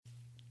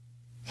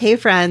Hey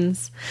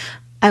friends,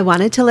 I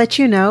wanted to let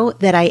you know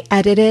that I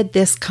edited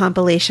this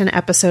compilation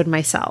episode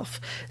myself,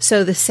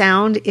 so the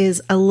sound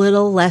is a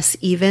little less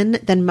even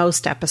than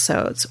most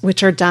episodes,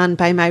 which are done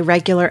by my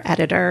regular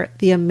editor,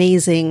 the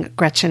amazing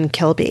Gretchen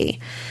Kilby.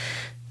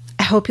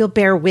 I hope you'll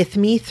bear with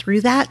me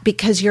through that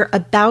because you're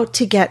about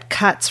to get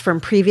cuts from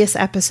previous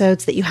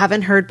episodes that you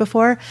haven't heard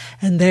before,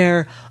 and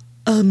they're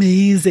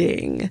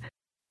amazing.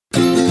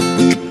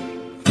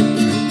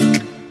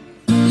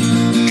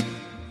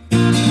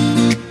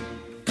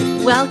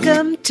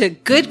 Welcome to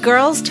Good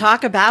Girls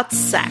Talk About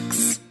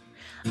Sex.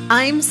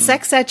 I'm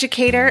sex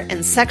educator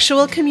and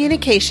sexual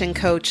communication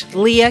coach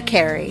Leah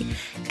Carey,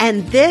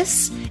 and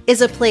this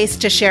is a place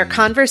to share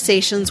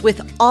conversations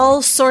with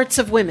all sorts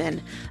of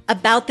women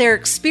about their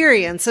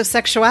experience of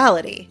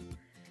sexuality.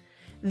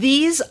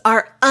 These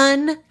are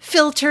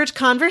unfiltered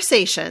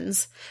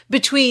conversations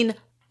between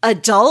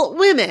adult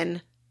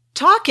women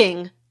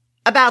talking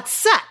about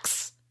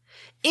sex.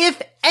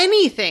 If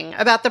anything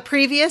about the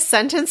previous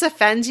sentence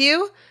offends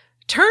you,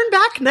 turn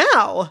back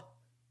now.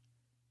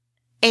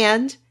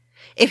 And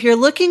if you're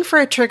looking for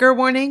a trigger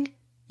warning,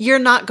 you're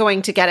not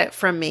going to get it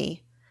from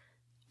me.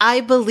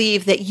 I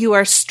believe that you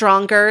are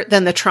stronger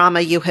than the trauma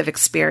you have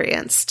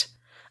experienced.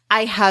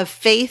 I have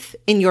faith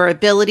in your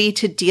ability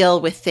to deal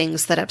with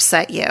things that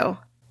upset you.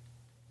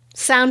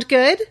 Sound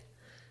good?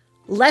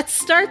 Let's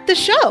start the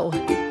show.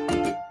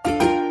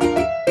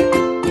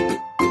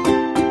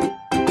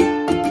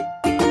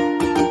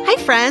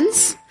 Hi,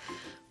 friends.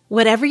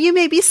 Whatever you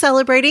may be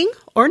celebrating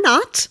or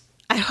not,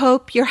 I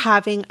hope you're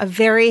having a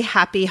very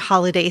happy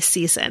holiday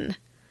season.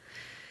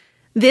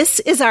 This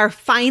is our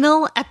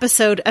final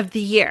episode of the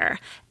year,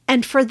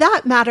 and for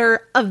that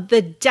matter, of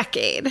the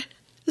decade.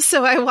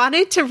 So I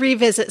wanted to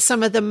revisit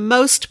some of the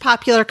most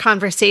popular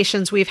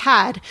conversations we've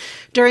had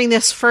during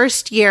this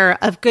first year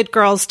of Good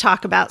Girls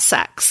Talk About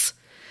Sex.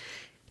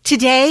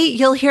 Today,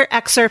 you'll hear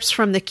excerpts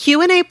from the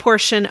Q&A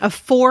portion of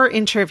 4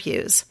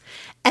 interviews.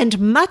 And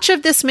much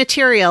of this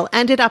material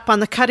ended up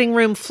on the cutting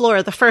room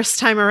floor the first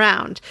time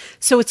around,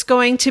 so it's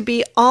going to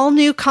be all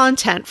new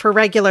content for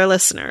regular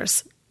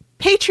listeners.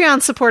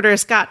 Patreon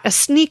supporters got a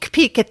sneak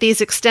peek at these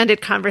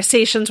extended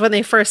conversations when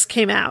they first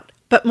came out,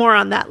 but more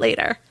on that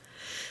later.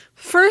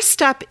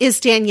 First up is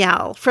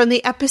Danielle from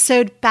the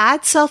episode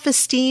Bad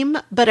Self-Esteem,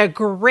 but a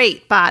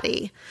Great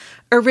Body,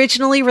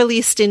 originally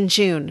released in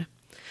June.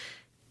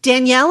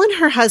 Danielle and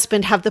her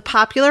husband have the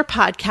popular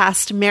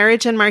podcast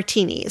Marriage and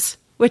Martinis,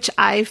 which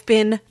I've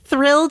been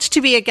thrilled to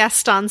be a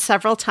guest on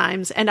several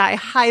times, and I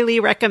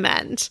highly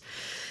recommend.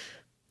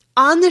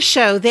 On the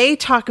show, they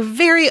talk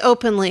very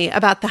openly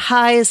about the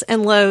highs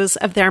and lows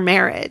of their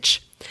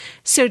marriage.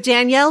 So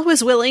Danielle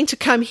was willing to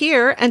come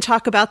here and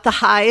talk about the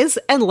highs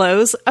and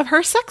lows of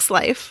her sex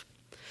life.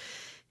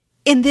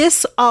 In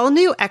this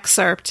all-new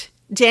excerpt,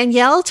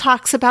 Danielle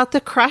talks about the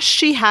crush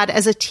she had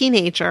as a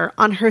teenager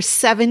on her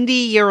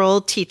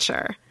 70-year-old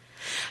teacher,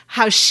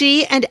 how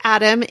she and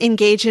Adam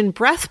engage in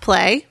breath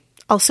play,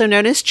 also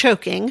known as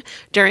choking,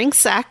 during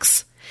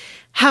sex,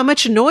 how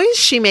much noise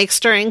she makes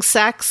during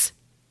sex,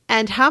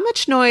 and how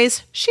much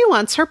noise she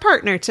wants her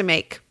partner to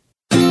make.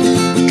 Do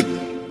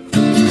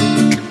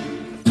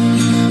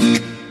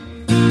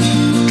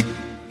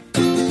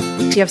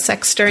you have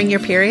sex during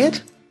your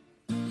period?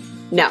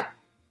 No,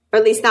 or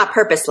at least not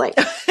purposely.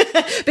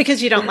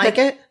 Because you don't like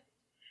it?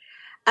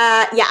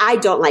 Yeah, I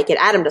don't like it.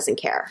 Adam doesn't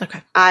care.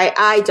 Okay.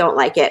 I don't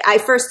like it.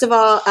 First of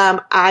all,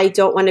 I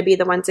don't want to be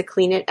the one to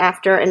clean it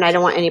after, and I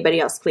don't want anybody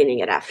else cleaning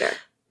it after.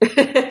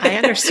 I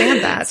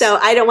understand that. So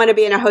I don't want to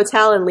be in a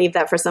hotel and leave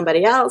that for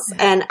somebody else.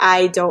 And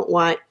I don't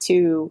want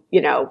to,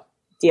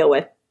 deal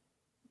with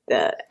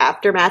the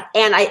aftermath.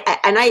 And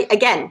I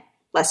again,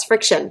 less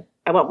friction.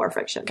 I want more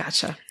friction.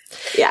 Gotcha.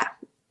 Yeah.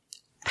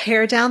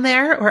 Hair down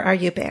there, or are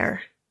you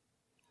bare?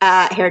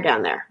 Hair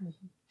down there.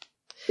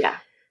 Yeah.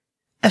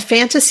 A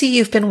fantasy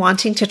you've been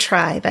wanting to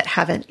try but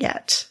haven't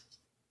yet?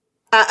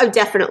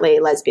 Definitely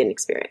lesbian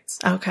experience.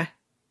 Okay.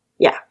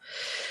 Yeah.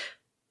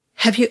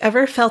 Have you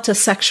ever felt a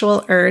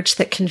sexual urge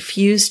that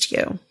confused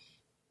you?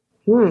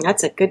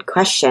 That's a good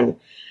question.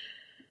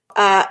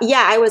 Yeah,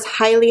 I was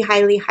highly,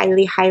 highly,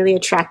 highly, highly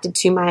attracted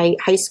to my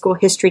high school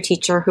history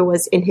teacher who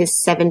was in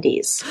his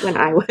 70s when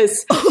I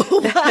was.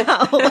 Oh,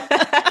 wow.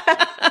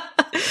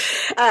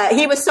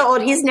 He was so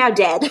old, he's now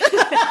dead.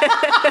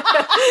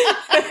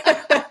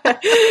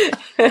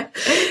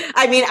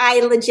 I mean, I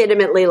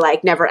legitimately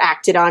never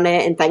acted on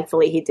it, and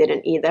thankfully he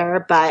didn't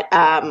either. But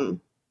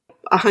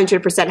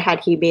 100% had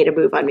he made a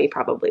move on me,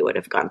 probably would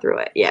have gone through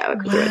it. Yeah.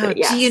 Wow.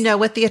 Yes. Do you know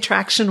what the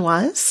attraction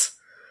was?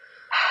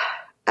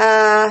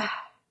 I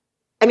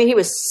mean, he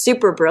was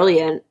super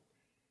brilliant.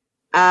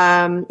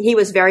 He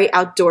was very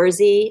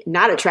outdoorsy,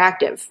 not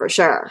attractive for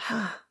sure.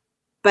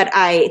 But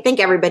I think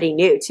everybody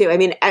knew too. I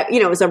mean,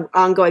 it was an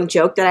ongoing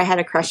joke that I had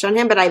a crush on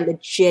him, but I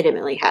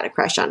legitimately had a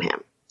crush on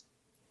him.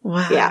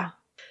 Wow. Yeah.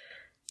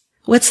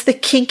 What's the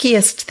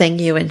kinkiest thing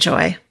you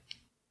enjoy?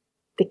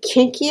 The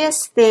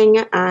kinkiest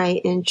thing I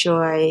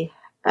enjoy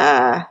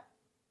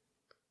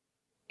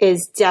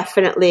is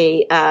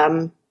definitely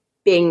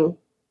being,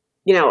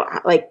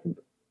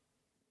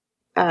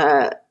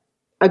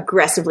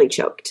 aggressively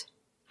choked.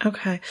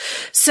 Okay.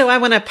 So I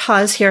want to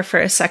pause here for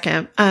a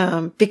second,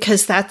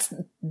 because that's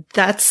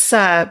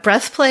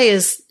breath play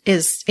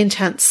is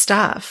intense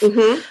stuff.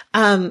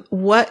 Mm-hmm.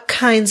 What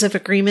kinds of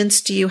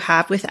agreements do you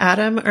have with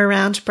Adam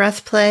around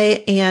breath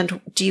play? And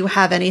do you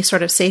have any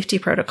sort of safety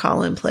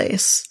protocol in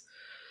place?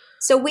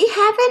 So we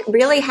haven't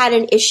really had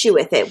an issue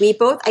with it. We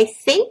both, I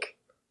think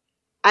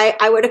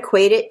I would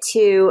equate it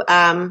to,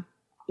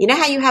 you know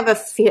how you have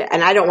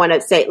and I don't want to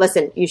say,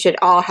 listen, you should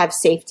all have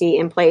safety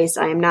in place.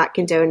 I am not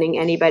condoning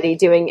anybody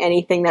doing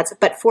anything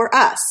but for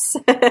us,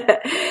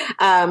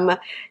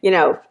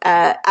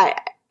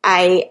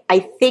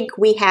 I think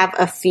we have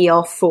a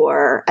feel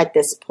for, at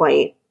this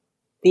point,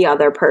 the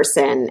other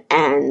person,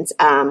 and,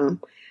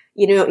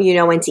 you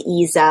know when to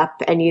ease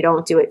up, and you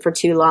don't do it for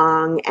too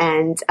long.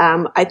 And,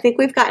 I think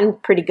we've gotten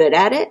pretty good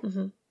at it.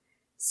 Mm-hmm.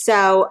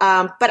 So,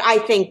 but I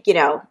think,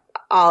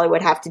 all I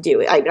would have to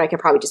do, I could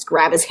probably just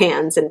grab his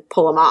hands and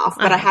pull him off,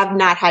 but I have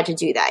not had to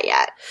do that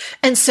yet.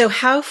 And so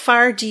how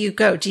far do you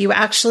go? Do you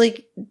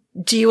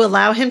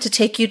allow him to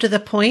take you to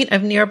the point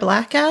of near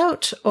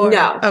blackout? Or?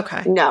 No.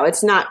 Okay. No,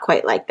 it's not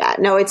quite like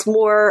that. No, it's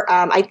more,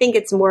 I think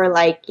it's more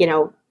like,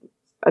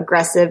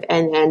 aggressive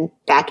and then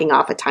backing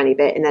off a tiny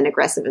bit, and then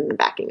aggressive and then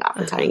backing off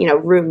a tiny,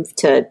 room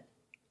to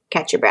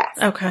catch your breath.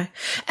 Okay.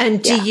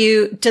 And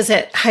does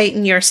it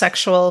heighten your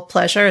sexual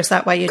pleasure? Is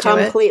that why you do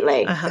it?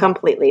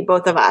 Completely.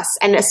 Both of us.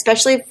 And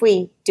especially if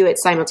we do it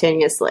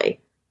simultaneously.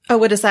 Oh,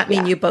 what does that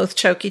mean? You both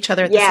choke each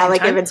other at the same time? Yeah,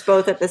 like if it's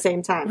both at the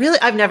same time. Really?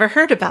 I've never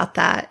heard about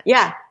that.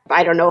 Yeah.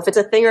 I don't know if it's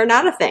a thing or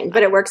not a thing,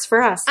 but it works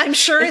for us. I'm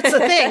sure it's a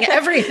thing.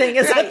 Everything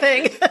is a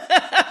thing.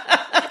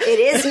 It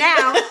is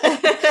now.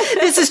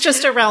 This is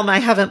just a realm I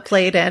haven't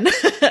played in.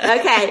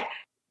 Okay.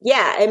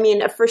 Yeah. I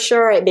mean, for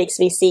sure it makes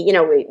me see,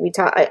 we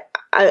talk,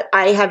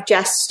 I have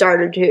just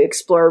started to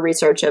explore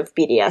research of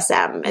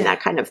BDSM and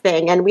that kind of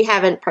thing. And we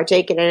haven't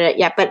partaken in it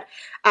yet, but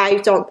I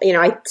don't,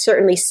 I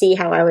certainly see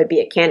how I would be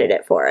a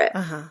candidate for it.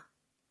 Uh-huh.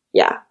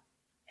 Yeah.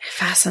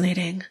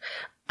 Fascinating.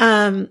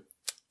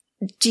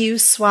 Do you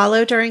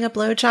swallow during a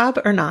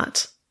blowjob or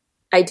not?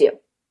 I do.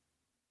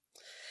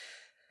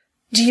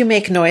 Do you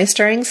make noise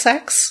during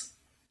sex?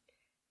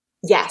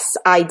 Yes,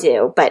 I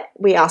do. But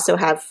we also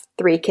have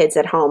 3 kids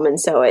at home. And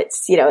so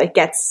it's, you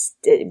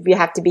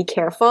have to be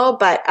careful,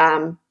 but,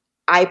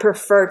 I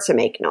prefer to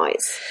make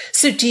noise.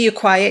 So do you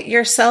quiet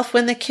yourself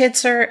when the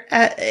kids are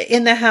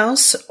in the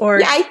house, or?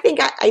 Yeah, I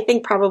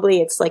think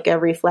probably it's like a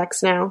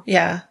reflex now.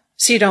 Yeah.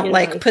 So you don't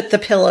put the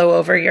pillow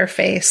over your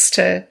face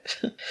to.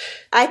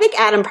 I think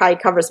Adam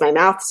probably covers my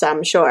mouth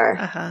some, sure.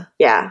 Uh-huh.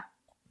 Yeah.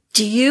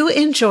 Do you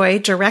enjoy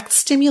direct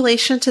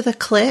stimulation to the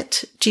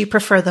clit? Do you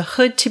prefer the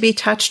hood to be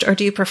touched, or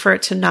do you prefer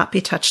it to not be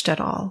touched at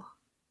all?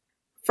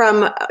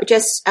 From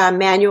just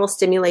manual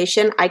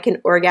stimulation, I can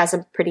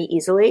orgasm pretty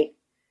easily.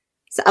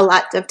 So a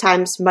lot of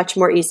times much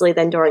more easily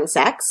than during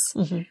sex.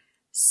 Mm-hmm.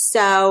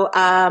 So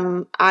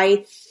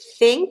I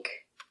think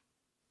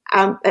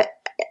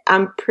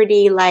I'm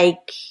pretty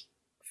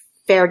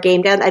fair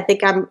game down. I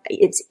think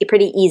it's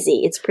pretty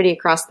easy. It's pretty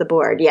across the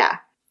board. Yeah.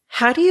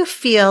 How do you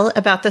feel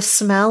about the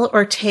smell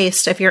or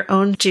taste of your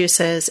own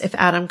juices if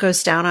Adam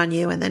goes down on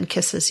you and then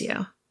kisses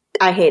you?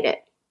 I hate it.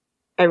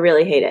 I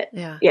really hate it.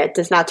 Yeah. Yeah, it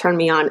does not turn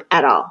me on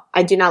at all.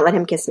 I do not let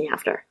him kiss me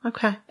after.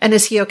 Okay. And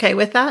is he okay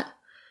with that?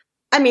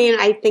 I mean,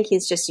 I think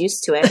he's just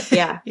used to it.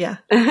 Yeah. Yeah.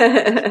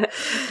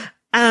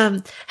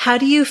 How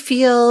do you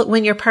feel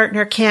when your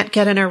partner can't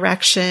get an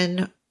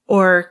erection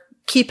or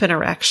keep an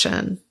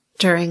erection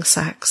during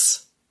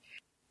sex?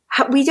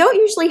 We don't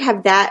usually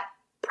have that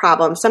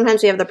problem.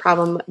 Sometimes we have the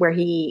problem where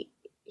he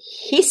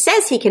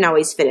says he can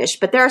always finish,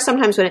 but there are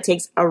sometimes when it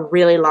takes a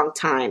really long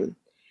time.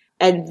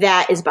 And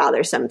that is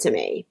bothersome to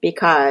me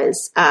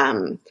because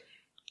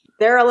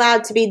they're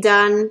allowed to be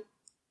done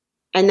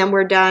and then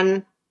we're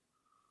done,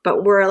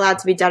 but we're allowed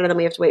to be done and then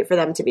we have to wait for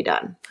them to be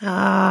done.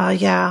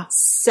 Yeah.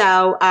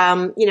 So,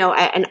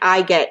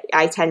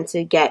 I tend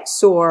to get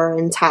sore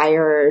and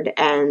tired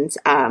and,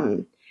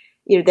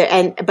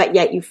 but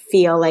yet you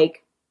feel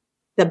like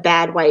the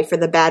bad wife or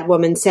the bad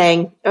woman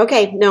saying,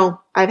 okay, no,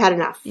 I've had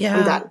enough. Yeah.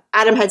 I'm done.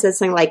 Adam had said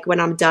something like, when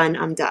I'm done,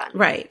 I'm done.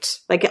 Right.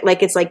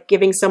 Like it's like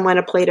giving someone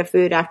a plate of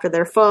food after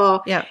they're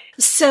full. Yeah.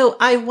 So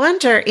I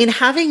wonder, in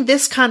having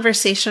this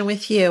conversation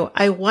with you,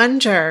 I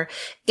wonder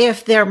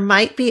if there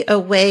might be a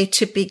way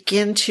to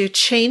begin to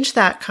change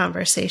that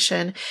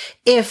conversation.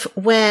 If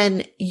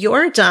when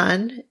you're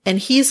done and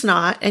he's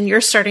not, and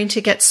you're starting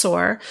to get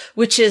sore,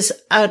 which is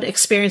an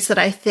experience that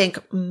I think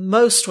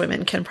most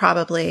women can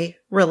probably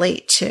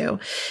relate to.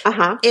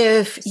 Uh-huh.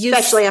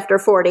 Especially after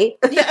 40.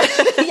 Yeah.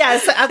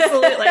 Yes,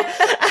 absolutely.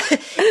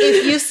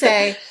 If you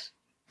say,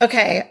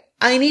 okay,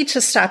 I need to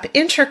stop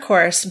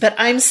intercourse, but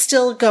I'm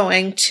still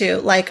going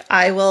to,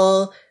 I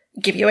will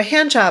give you a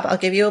hand job. I'll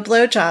give you a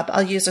blow job.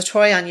 I'll use a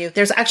toy on you.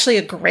 There's actually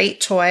a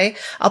great toy.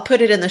 I'll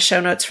put it in the show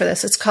notes for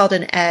this. It's called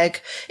an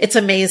egg. It's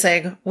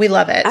amazing. We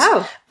love it.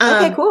 Oh,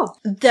 okay, cool.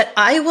 That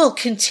I will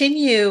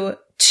continue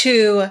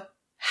to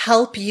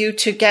help you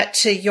to get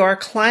to your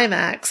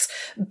climax,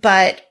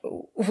 but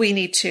we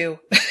need to,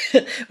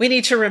 we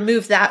need to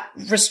remove that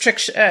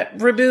restriction,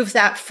 remove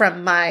that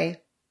from my,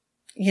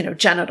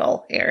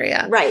 genital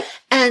area. Right.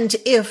 And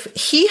if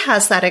he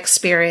has that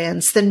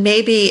experience, then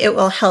maybe it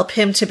will help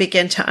him to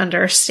begin to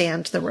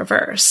understand the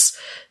reverse,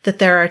 that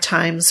there are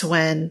times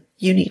when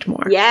you need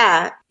more.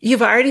 Yeah.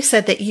 You've already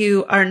said that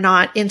you are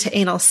not into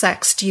anal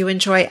sex. Do you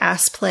enjoy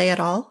ass play at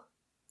all?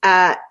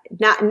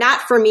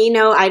 Not for me.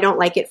 No, I don't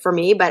like it for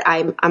me, but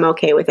I'm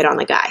okay with it on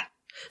the guy.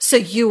 So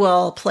you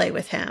will play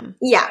with him.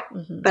 Yeah.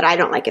 Mm-hmm. But I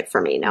don't like it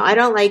for me. No,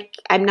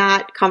 I'm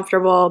not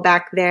comfortable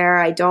back there.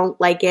 I don't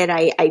like it.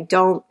 I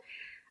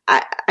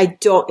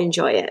don't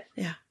enjoy it.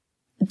 Yeah.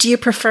 Do you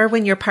prefer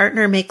when your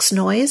partner makes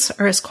noise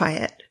or is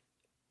quiet?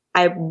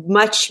 I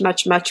much,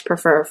 much, much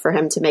prefer for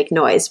him to make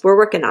noise. We're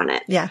working on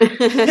it. Yeah.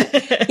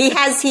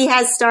 He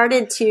has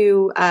started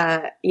to,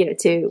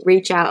 to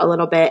reach out a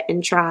little bit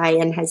and try,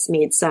 and has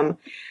made some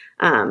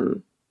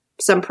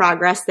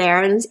progress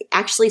there, and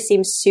actually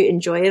seems to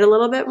enjoy it a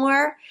little bit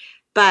more.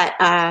 But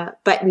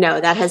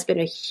no, that has been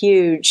a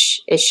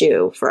huge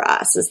issue for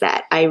us, is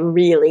that I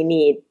really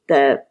need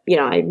him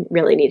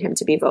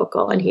to be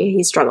vocal, and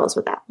he struggles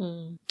with that.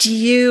 Do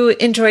you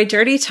enjoy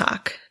dirty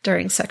talk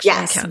during sexual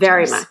encounters? Yes,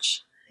 very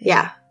much.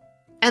 Yeah.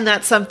 And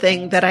that's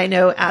something that I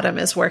know Adam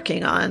is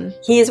working on.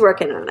 He's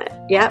working on it.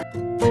 Yep.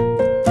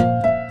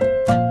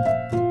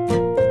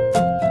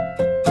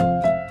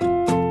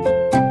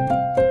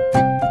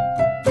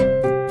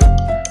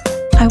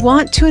 I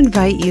want to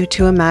invite you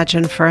to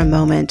imagine for a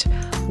moment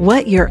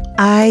what your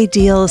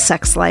ideal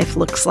sex life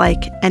looks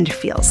like and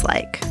feels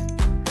like.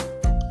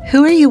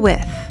 Who are you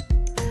with?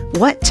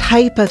 What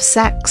type of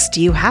sex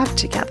do you have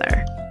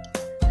together?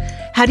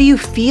 How do you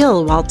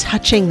feel while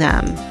touching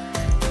them?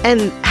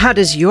 And how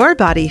does your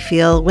body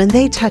feel when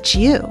they touch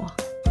you?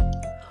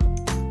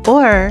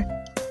 Or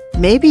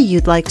maybe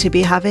you'd like to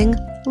be having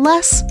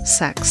less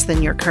sex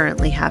than you're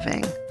currently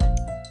having.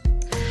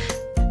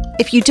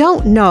 If you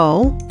don't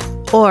know,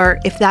 or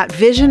if that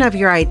vision of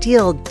your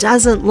ideal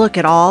doesn't look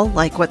at all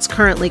like what's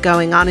currently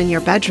going on in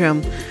your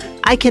bedroom,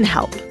 I can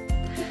help.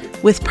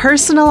 With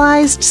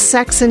personalized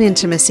sex and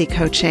intimacy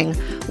coaching,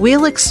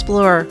 we'll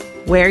explore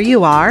where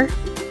you are,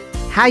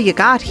 how you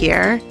got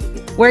here,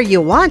 where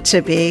you want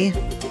to be,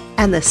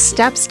 and the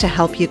steps to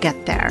help you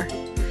get there.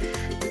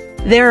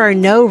 There are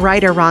no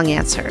right or wrong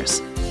answers,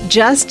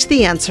 just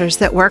the answers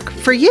that work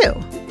for you.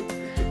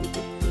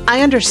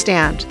 I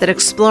understand that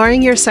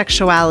exploring your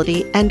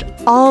sexuality and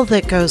all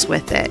that goes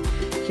with it,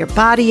 your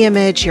body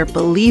image, your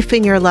belief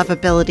in your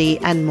lovability,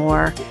 and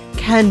more,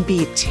 can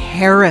be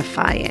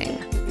terrifying.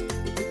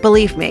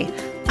 Believe me,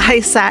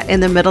 I sat in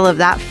the middle of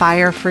that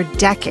fire for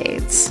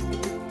decades.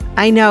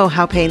 I know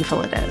how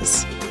painful it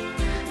is.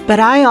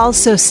 But I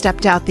also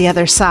stepped out the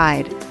other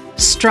side,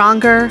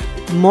 stronger,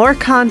 more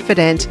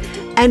confident,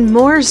 and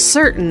more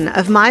certain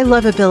of my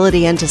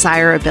lovability and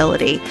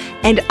desirability,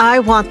 and I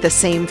want the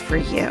same for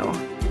you.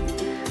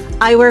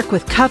 I work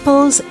with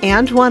couples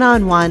and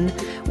one-on-one,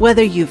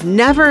 whether you've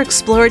never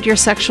explored your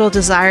sexual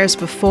desires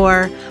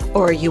before,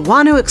 or you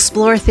want to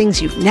explore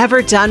things you've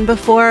never done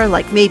before,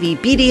 like maybe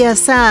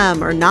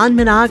BDSM or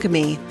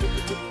non-monogamy,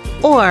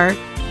 or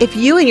if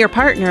you and your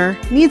partner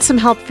need some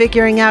help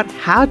figuring out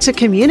how to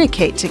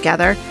communicate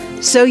together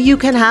so you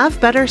can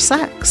have better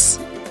sex.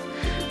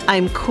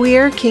 I'm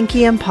queer,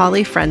 kinky, and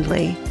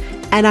poly-friendly,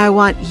 and I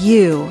want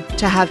you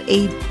to have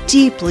a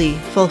deeply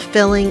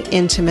fulfilling,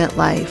 intimate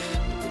life.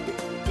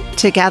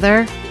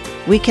 Together,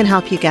 we can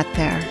help you get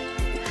there.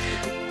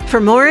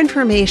 For more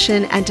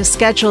information and to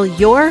schedule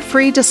your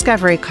free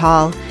discovery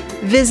call,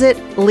 visit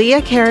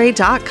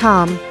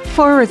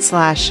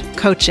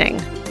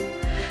leahcarey.com/coaching.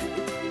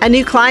 A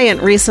new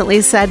client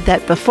recently said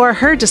that before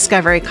her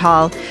discovery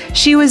call,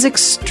 she was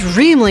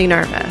extremely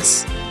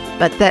nervous,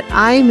 but that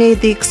I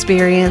made the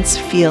experience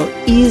feel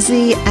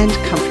easy and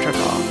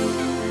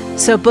comfortable.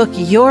 So book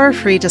your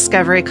free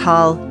discovery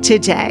call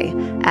today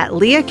at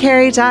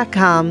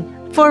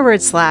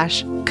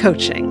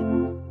leahcarey.com/coaching.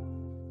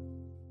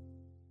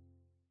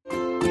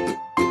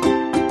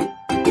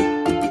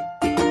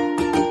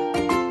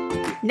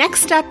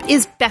 Next up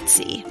is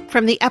Betsy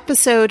from the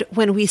episode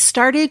When We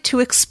Started to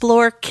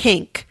Explore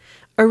Kink,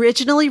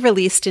 originally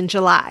released in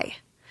July.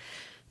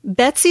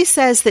 Betsy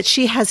says that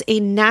she has a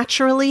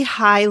naturally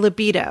high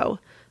libido,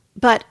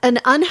 but an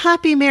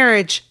unhappy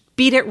marriage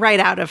beat it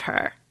right out of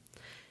her.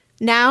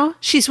 Now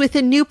she's with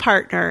a new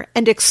partner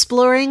and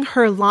exploring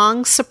her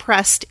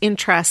long-suppressed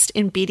interest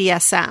in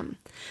BDSM.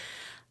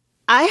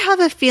 I have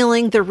a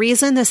feeling the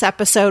reason this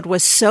episode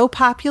was so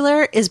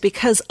popular is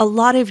because a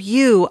lot of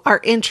you are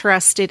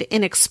interested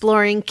in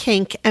exploring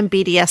kink and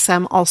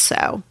BDSM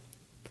also.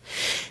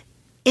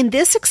 In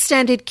this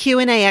extended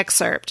Q&A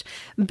excerpt,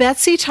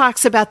 Betsy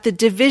talks about the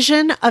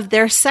division of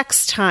their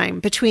sex time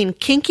between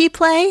kinky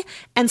play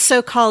and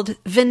so-called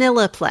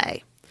vanilla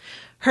play,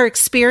 her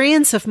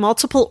experience of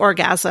multiple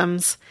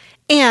orgasms,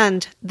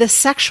 and the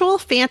sexual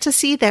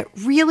fantasy that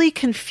really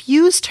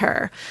confused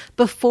her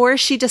before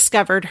she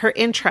discovered her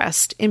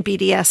interest in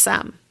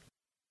BDSM.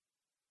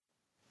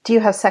 Do you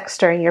have sex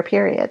during your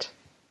period?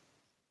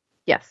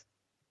 Yes.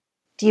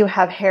 Do you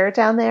have hair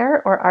down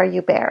there, or are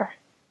you bare?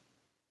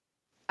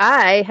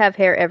 I have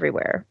hair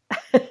everywhere.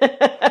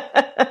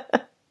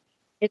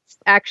 It's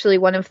actually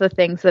one of the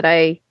things that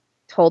I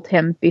told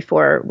him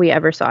before we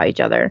ever saw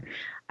each other.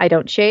 I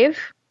don't shave,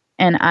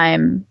 and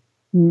I'm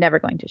never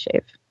going to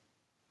shave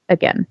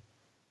again.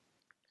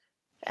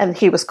 And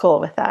he was cool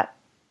with that.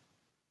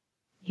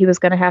 He was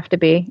going to have to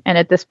be. And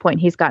at this point,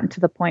 he's gotten to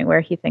the point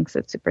where he thinks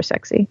it's super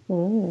sexy.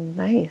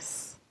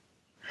 Nice.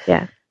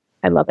 Yeah,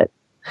 I love it.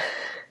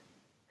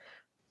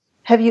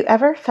 Have you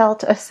ever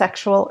felt a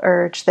sexual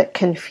urge that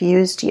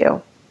confused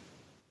you?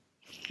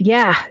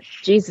 Yeah,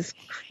 Jesus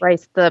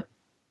Christ.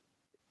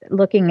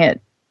 Looking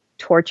at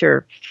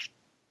torture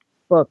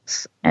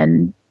books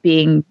and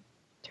being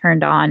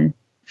turned on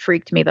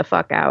freaked me the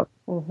fuck out.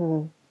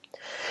 Mm-hmm.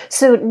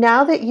 So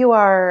now that you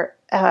are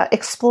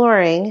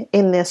exploring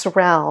in this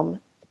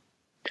realm,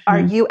 are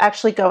you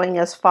actually going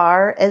as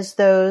far as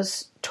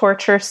those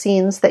torture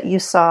scenes that you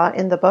saw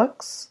in the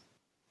books?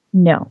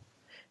 No.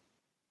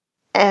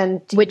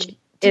 And do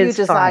you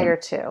desire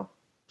to?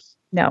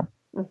 No.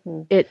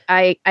 Mm-hmm.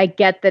 I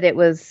get that it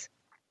was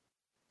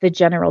the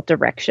general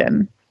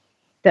direction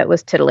that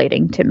was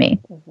titillating to me.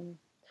 Mm-hmm.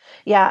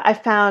 Yeah, I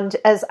found,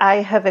 as I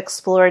have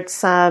explored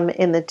some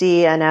in the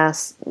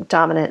DNS,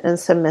 dominant and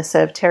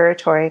submissive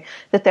territory,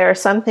 that there are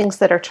some things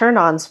that are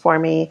turn-ons for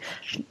me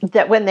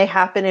that when they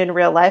happen in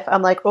real life,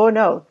 I'm like, oh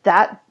no,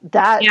 that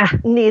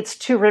needs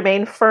to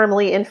remain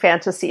firmly in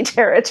fantasy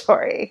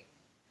territory.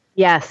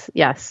 Yes.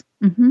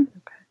 Mm-hmm.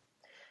 Okay.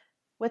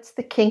 What's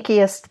the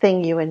kinkiest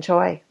thing you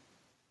enjoy?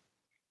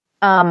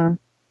 I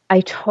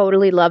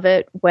totally love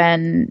it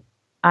when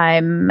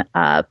I'm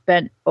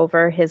bent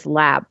over his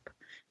lap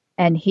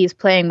and he's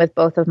playing with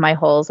both of my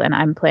holes and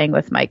I'm playing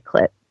with my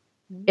clit.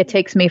 It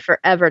takes me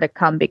forever to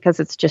come because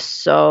it's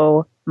just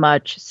so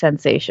much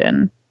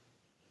sensation,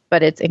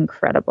 but it's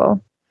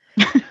incredible.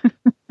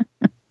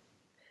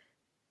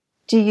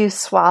 Do you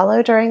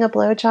swallow during a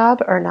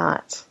blowjob or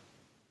not?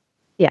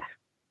 Yeah.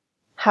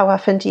 How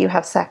often do you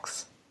have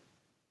sex?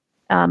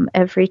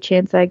 Every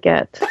chance I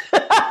get.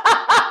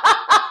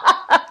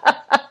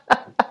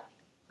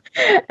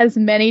 As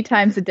many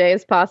times a day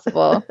as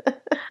possible.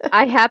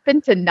 I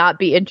happen to not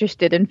be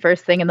interested in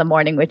first thing in the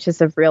morning, which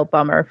is a real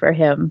bummer for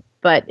him.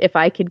 But if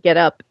I could get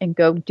up and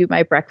go do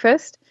my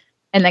breakfast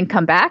and then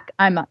come back,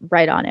 I'm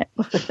right on it.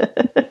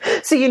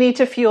 So you need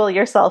to fuel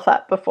yourself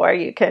up before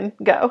you can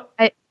go.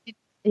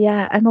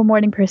 I'm a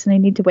morning person. I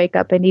need to wake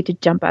up. I need to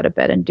jump out of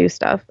bed and do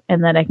stuff.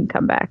 And then I can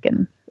come back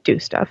and do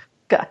stuff.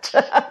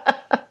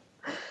 Gotcha.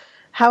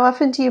 How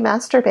often do you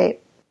masturbate?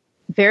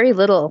 Very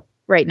little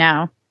right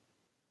now.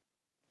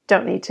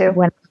 Don't need to.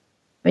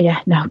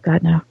 No,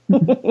 God, no.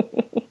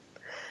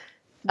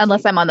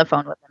 Unless I'm on the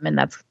phone with him, and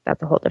that's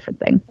a whole different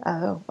thing.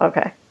 Oh,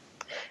 okay.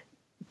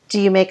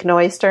 Do you make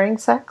noise during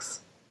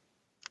sex?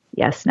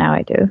 Yes, now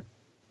I do.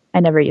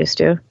 I never used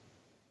to.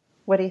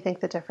 What do you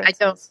think the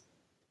difference is?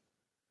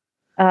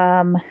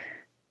 The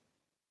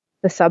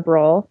sub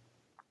roll.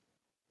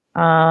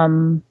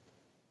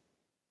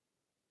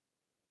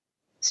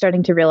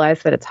 Starting to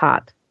realize that it's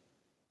hot.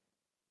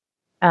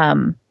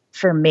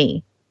 For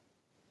me.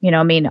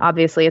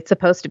 Obviously it's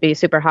supposed to be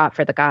super hot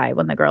for the guy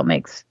when the girl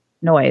makes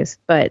noise,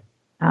 but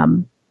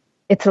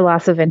it's a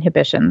loss of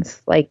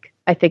inhibitions. Like,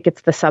 I think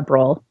it's the sub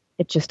roll.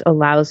 It just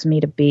allows me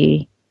to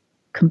be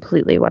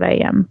completely what I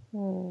am.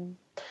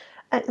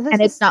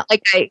 And it's not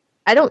like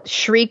I don't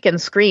shriek and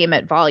scream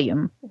at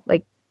volume.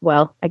 Like,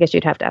 well, I guess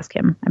you'd have to ask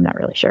him. I'm not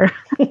really sure.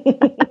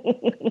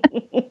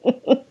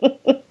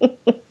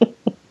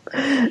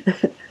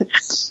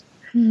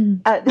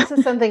 This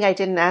is something I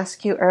didn't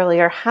ask you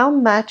earlier. How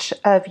much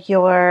of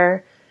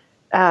your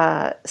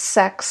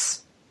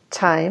sex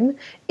time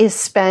is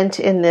spent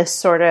in this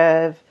sort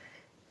of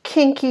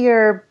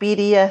kinkier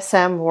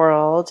BDSM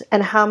world,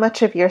 and how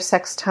much of your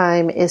sex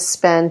time is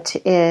spent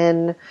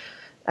in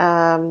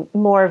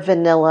more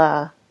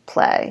vanilla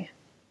play?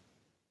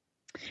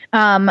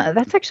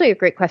 That's actually a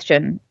great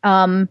question.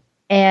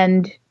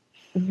 And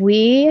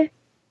we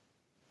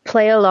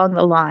play along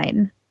the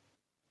line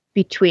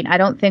between, I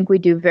don't think we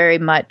do very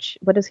much.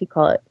 What does he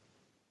call it?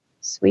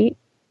 Sweet?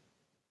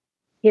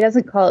 He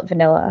doesn't call it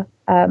vanilla.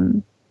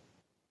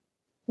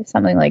 It's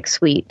something like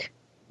sweet.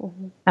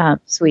 Mm-hmm.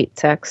 Sweet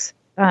sex.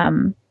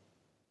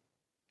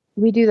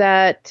 We do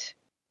that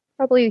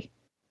probably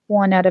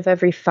 1 out of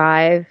every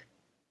 5.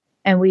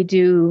 And we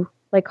do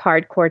like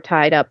hardcore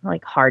tied up,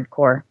 like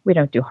hardcore. We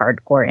don't do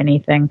hardcore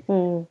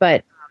anything,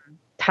 but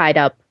tied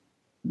up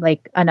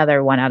like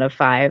another 1 out of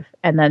 5.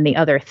 And then the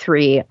other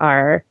 3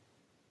 are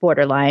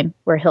borderline,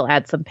 where he'll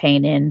add some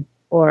pain in,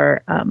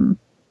 or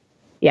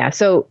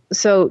so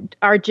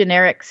our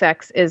generic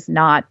sex is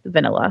not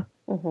vanilla,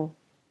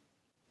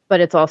 but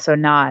it's also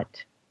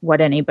not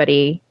what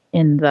anybody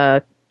in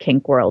the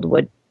kink world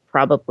would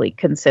probably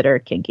consider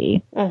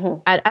kinky.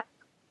 I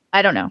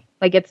don't know,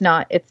 like it's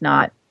not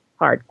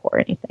hardcore or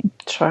anything.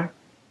 Sure.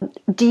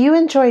 Do you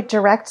enjoy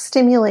direct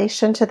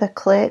stimulation to the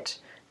clit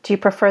Do you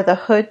prefer the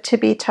hood to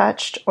be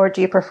touched, or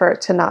do you prefer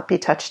it to not be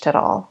touched at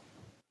all?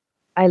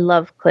 I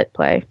love clit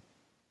play.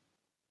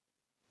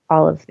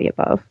 All of the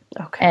above.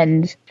 Okay.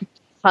 And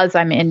because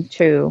I'm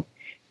into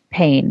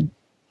pain,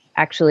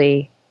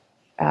 actually,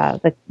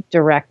 the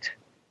direct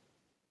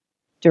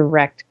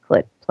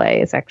clit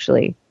play is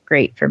actually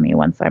great for me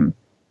once I'm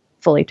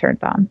fully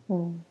turned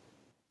on.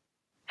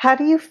 How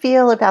do you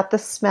feel about the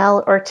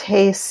smell or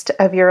taste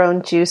of your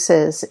own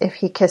juices if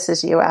he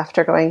kisses you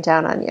after going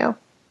down on you?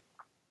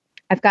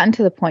 I've gotten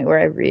to the point where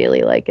I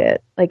really like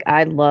it. Like,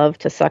 I love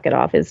to suck it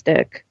off his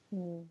dick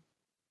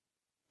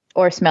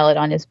or smell it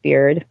on his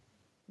beard.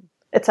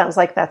 It sounds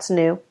like that's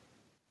new.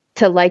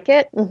 To like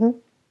it? Mm-hmm.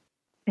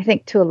 I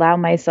think to allow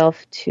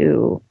myself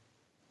to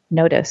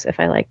notice if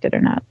I liked it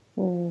or not.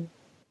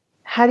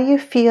 How do you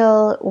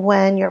feel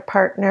when your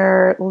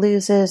partner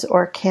loses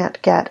or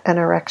can't get an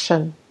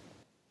erection?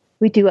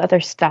 We do other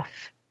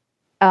stuff.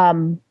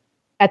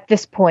 At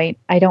this point,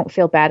 I don't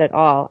feel bad at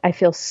all. I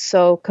feel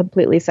so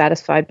completely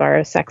satisfied by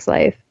our sex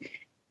life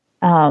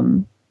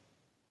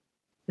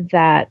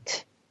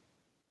that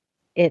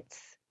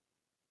it's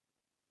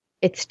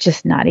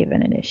just not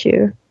even an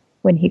issue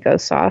when he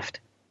goes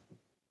soft.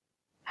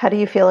 How do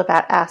you feel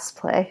about ass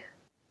play?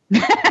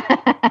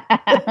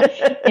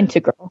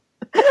 Integral.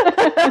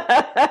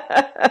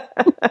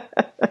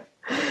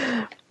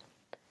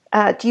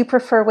 Do you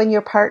prefer when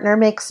your partner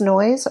makes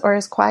noise or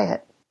is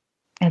quiet?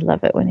 I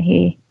love it when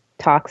he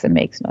talks and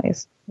makes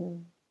noise.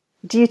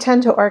 Do you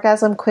tend to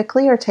orgasm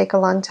quickly or take a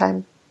long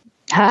time?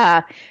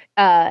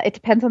 It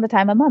depends on the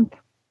time of month.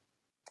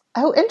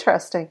 Oh,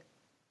 interesting.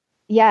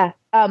 Yeah.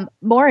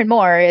 More and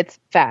more, it's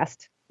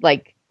fast,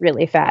 like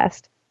really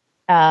fast.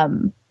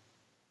 But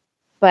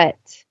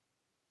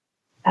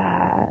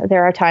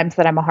there are times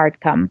that I'm a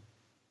hard come,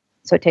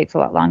 so it takes a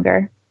lot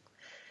longer.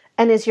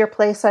 And is your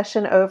play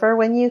session over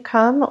when you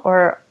come,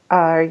 or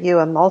are you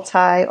a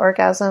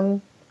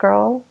multi-orgasm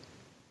girl?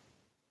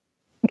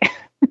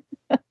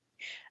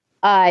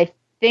 I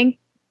think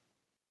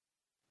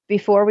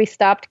before we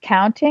stopped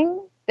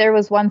counting, there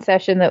was one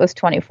session that was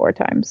 24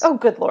 times. Oh,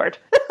 good Lord.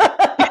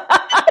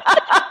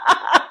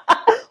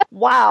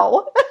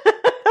 Wow.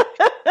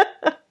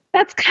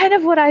 That's kind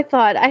of what I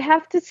thought. I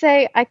have to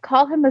say, I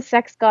call him a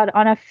sex god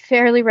on a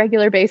fairly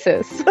regular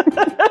basis.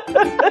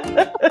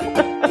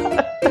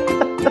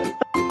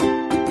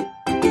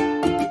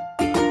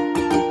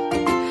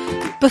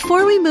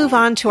 Before we move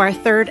on to our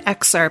third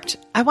excerpt,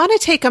 I want to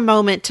take a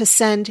moment to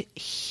send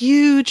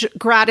huge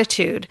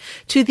gratitude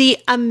to the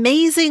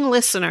amazing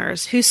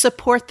listeners who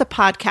support the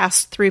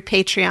podcast through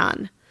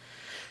Patreon.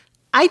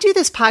 I do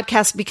this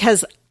podcast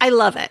because I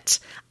love it.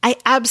 I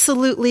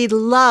absolutely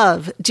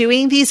love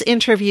doing these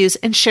interviews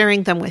and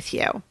sharing them with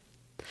you.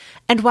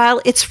 And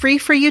while it's free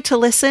for you to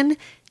listen,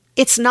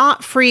 it's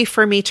not free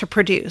for me to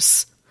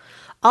produce.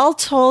 All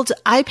told,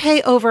 I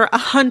pay over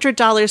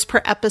 $100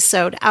 per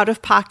episode out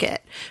of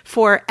pocket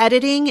for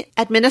editing,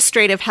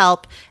 administrative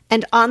help,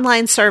 and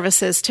online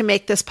services to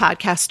make this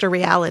podcast a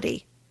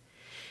reality.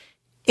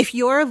 If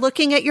you're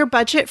looking at your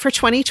budget for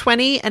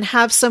 2020 and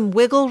have some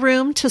wiggle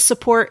room to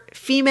support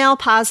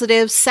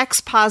female-positive,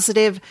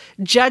 sex-positive,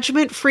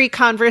 judgment-free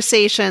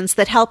conversations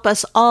that help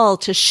us all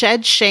to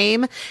shed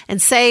shame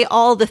and say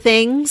all the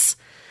things,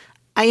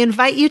 I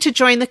invite you to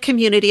join the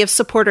community of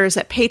supporters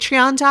at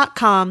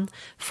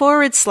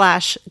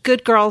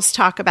patreon.com/Good Girls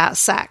Talk About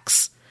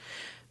Sex.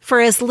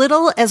 For as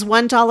little as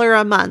 $1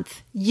 a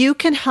month, you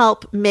can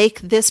help make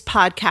this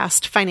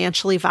podcast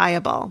financially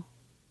viable.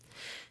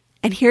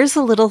 And here's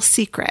a little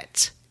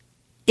secret.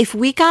 If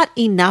we got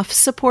enough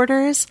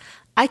supporters,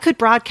 I could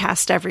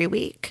broadcast every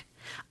week.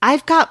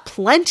 I've got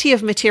plenty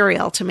of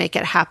material to make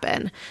it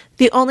happen.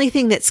 The only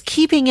thing that's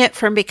keeping it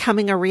from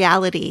becoming a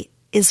reality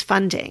is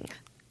funding.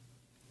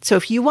 So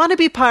if you want to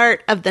be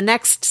part of the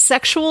next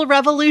sexual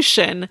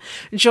revolution,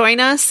 join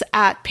us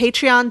at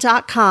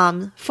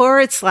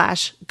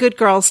patreon.com/Good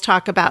Girls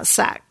Talk About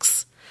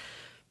Sex.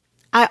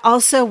 I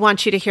also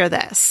want you to hear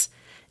this.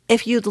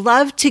 If you'd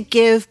love to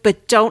give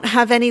but don't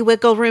have any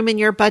wiggle room in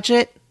your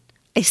budget,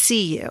 I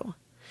see you.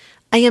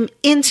 I am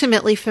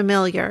intimately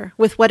familiar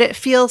with what it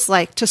feels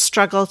like to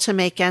struggle to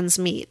make ends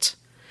meet.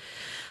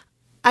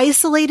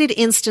 Isolated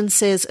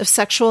instances of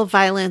sexual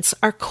violence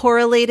are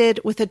correlated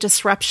with a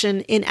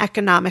disruption in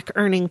economic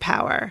earning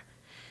power.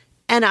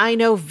 And I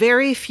know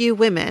very few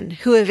women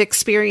who have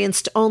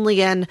experienced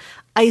only an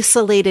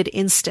isolated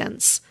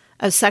instance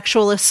of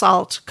sexual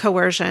assault,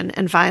 coercion,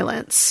 and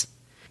violence.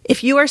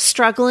 If you are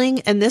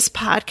struggling and this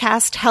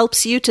podcast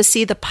helps you to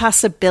see the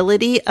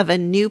possibility of a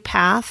new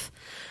path,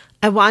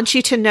 I want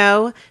you to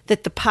know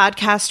that the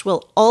podcast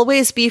will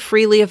always be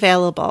freely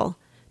available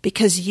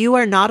because you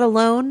are not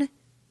alone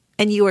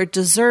and you are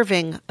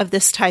deserving of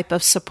this type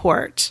of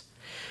support.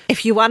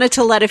 If you wanted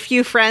to let a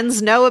few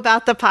friends know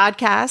about the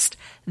podcast,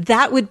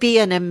 that would be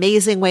an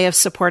amazing way of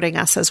supporting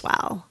us as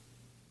well.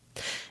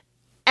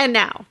 And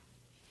now,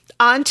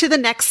 on to the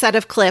next set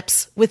of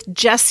clips with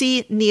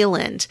Jessie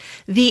Nealand,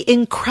 the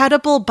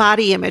incredible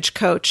body image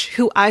coach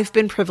who I've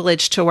been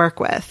privileged to work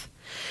with.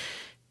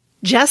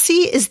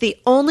 Jessie is the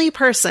only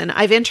person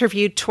I've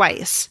interviewed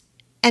twice.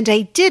 And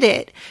I did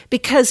it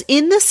because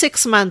in the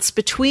 6 months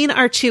between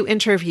our two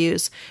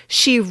interviews,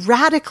 she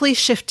radically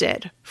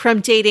shifted from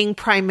dating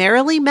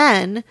primarily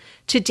men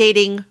to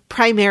dating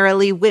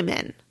primarily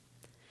women.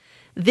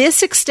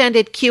 This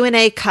extended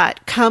Q&A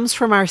cut comes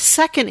from our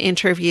second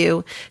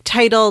interview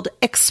titled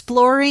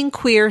Exploring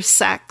Queer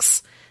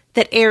Sex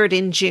that aired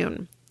in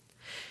June.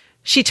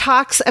 She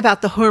talks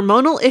about the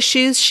hormonal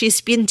issues she's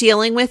been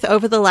dealing with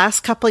over the last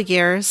couple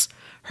years,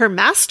 her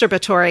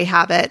masturbatory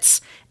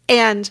habits,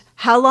 and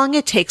how long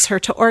it takes her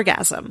to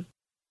orgasm.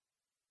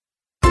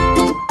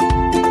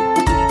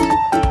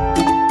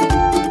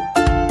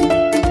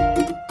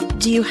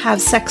 Do you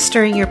have sex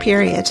during your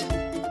period?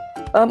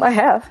 I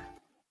have.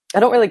 I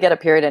don't really get a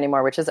period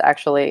anymore, which is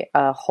actually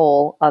a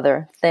whole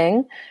other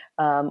thing.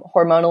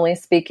 Hormonally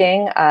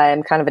speaking,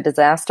 I'm kind of a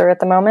disaster at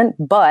the moment,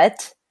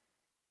 but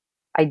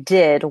I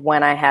did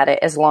when I had it,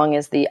 as long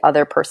as the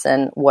other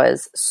person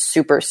was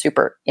super,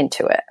 super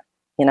into it,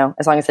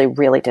 as long as they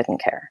really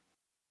didn't care.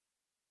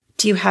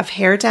 Do you have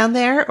hair down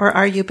there, or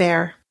are you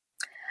bare?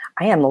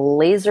 I am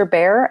laser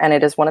bare, and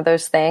it is one of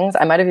those things.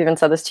 I might have even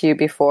said this to you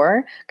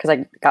before, because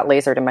I got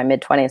lasered in my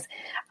mid-20s,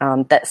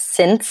 that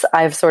since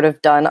I've sort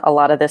of done a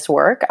lot of this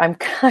work, I'm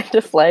kind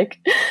of like,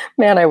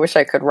 man, I wish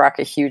I could rock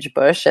a huge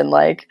bush and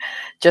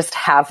just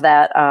have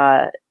that,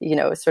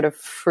 sort of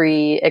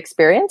free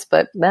experience,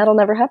 but that'll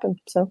never happen.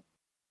 So,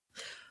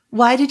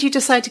 why did you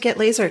decide to get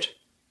lasered?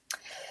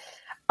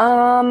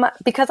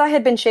 Because I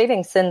had been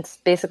shaving since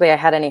basically I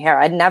had any hair.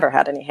 I'd never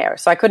had any hair.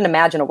 So I couldn't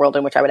imagine a world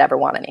in which I would ever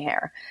want any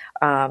hair.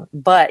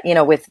 But,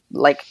 with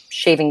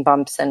shaving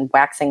bumps and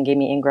waxing gave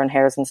me ingrown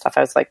hairs and stuff, I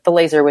was like, the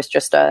laser was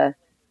just a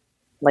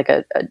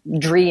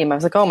dream. I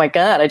was like, oh my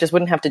God, I just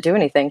wouldn't have to do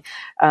anything.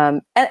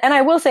 And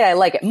I will say I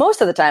like it.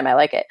 Most of the time I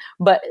like it.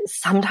 But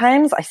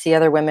sometimes I see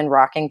other women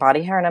rocking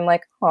body hair and I'm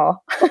like, oh,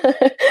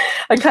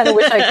 I kind of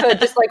wish I could,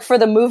 just for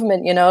the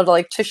movement,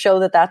 to show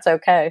that that's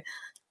okay.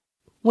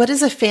 What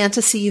is a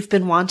fantasy you've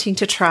been wanting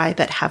to try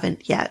but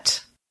haven't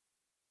yet?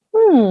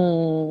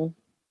 That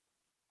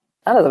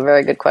is a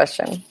very good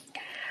question.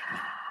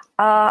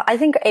 I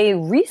think a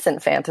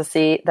recent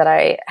fantasy that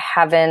I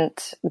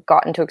haven't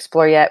gotten to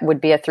explore yet would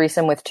be a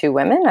threesome with two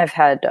women. I've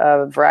had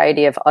a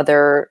variety of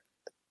other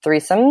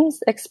threesomes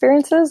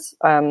experiences,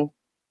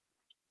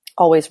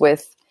 always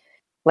with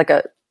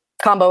a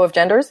combo of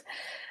genders,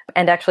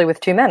 and actually with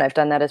two men. I've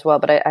done that as well,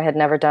 but I had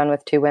never done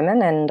with two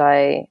women, and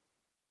I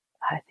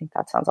think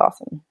that sounds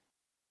awesome.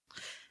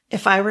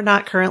 If I were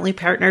not currently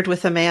partnered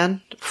with a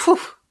man,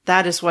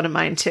 that is one of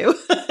mine too.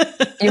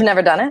 You've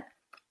never done it?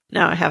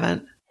 No, I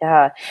haven't.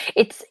 Yeah.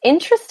 It's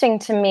interesting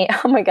to me.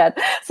 Oh my God.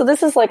 So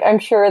this is I'm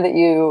sure that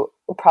you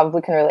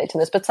probably can relate to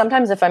this, but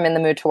sometimes if I'm in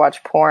the mood to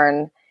watch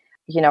porn,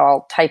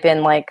 I'll type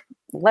in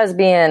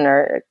lesbian,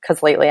 or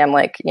because lately I'm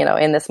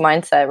in this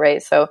mindset,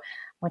 right? So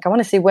I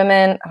want to see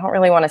women. I don't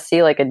really want to see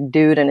a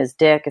dude and his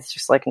dick. It's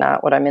just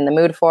not what I'm in the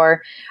mood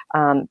for.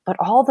 But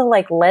all the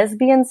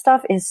lesbian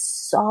stuff is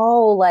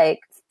so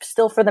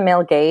still for the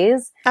male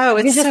gaze. Oh,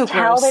 it's you just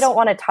tell gross. They don't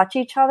want to touch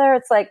each other.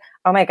 It's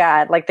oh my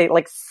God, they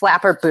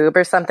slap her boob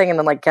or something and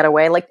then get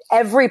away.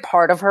 Every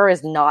part of her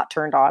is not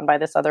turned on by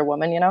this other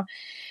woman, Yeah.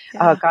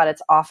 Oh God,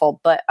 it's awful.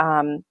 But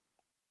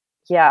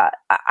yeah,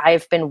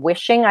 I've been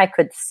wishing I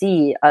could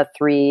see a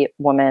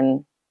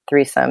 3-woman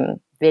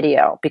threesome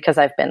video because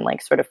I've been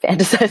sort of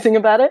fantasizing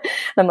about it.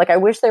 And I'm I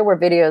wish there were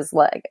videos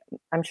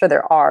I'm sure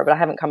there are, but I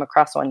haven't come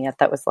across one yet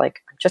that was I'm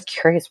just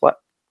curious what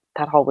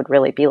that all would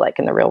really be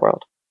in the real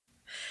world.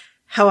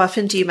 How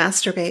often do you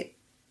masturbate?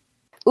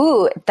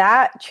 Ooh,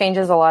 that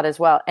changes a lot as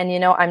well. And,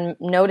 I'm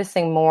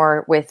noticing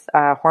more with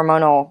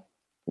hormonal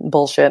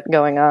bullshit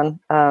going on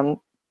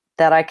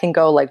that I can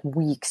go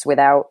weeks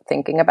without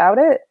thinking about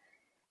it.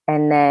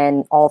 And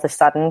then all of a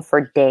sudden for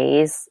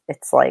days,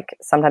 it's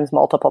sometimes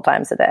multiple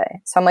times a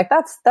day. So I'm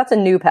that's a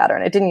new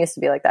pattern. It didn't used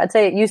to be like that. I'd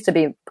say it used to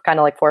be kind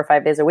of 4 or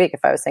 5 days a week if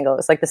I was single. It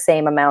was the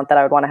same amount that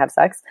I would want to have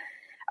sex.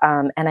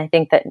 And I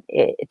think that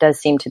it does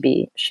seem to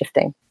be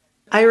shifting.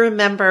 I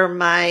remember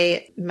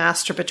my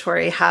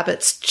masturbatory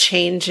habits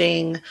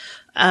changing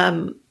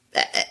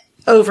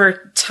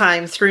over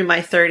time through my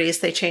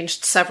 30s. They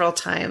changed several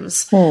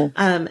times.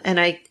 And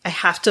I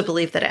have to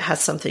believe that it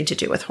has something to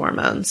do with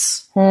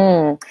hormones.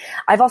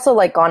 I've also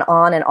gone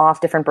on and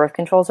off different birth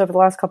controls over the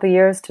last couple of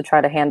years to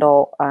try to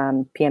handle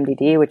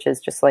PMDD, which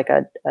is just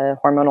a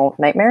hormonal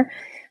nightmare.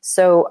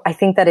 So I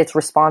think that it's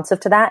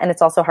responsive to that. And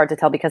it's also hard to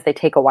tell because they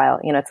take a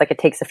while. It's it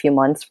takes a few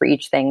months for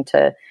each thing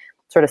to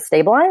sort of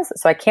stabilize.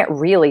 So I can't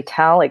really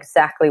tell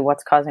exactly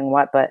what's causing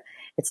what, but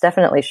it's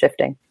definitely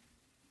shifting.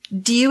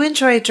 Do you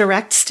enjoy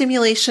direct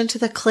stimulation to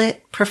the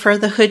clit, prefer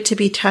the hood to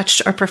be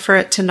touched, or prefer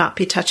it to not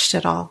be touched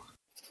at all?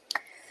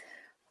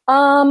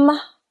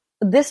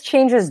 This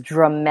changes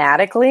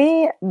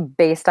dramatically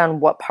based on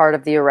what part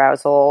of the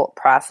arousal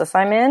process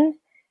I'm in.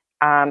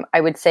 I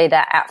would say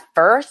that at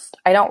first,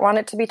 I don't want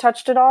it to be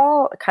touched at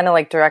all, kind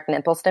of direct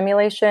nipple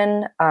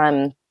stimulation.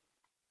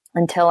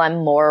 Until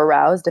I'm more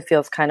aroused, it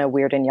feels kind of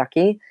weird and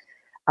yucky.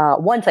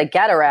 Once I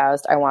get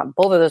aroused, I want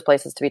both of those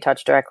places to be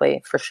touched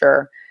directly for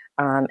sure.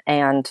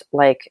 And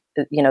like,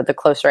 the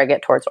closer I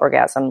get towards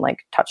orgasm,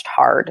 like touched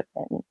hard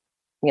and,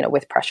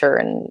 with pressure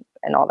and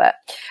all that.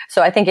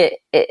 So I think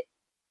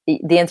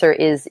the answer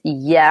is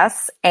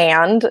yes,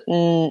 and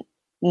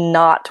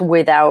not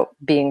without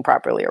being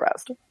properly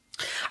aroused.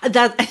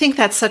 I think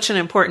that's such an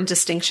important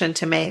distinction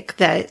to make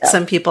that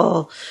some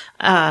people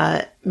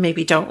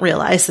maybe don't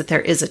realize that there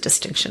is a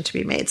distinction to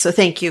be made. So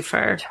thank you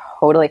for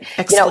totally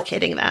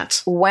explicating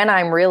that. When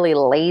I'm really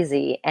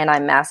lazy and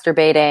I'm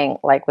masturbating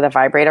like with a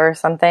vibrator or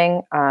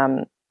something,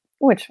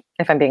 which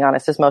if I'm being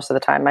honest is most of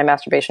the time, my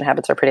masturbation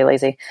habits are pretty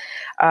lazy.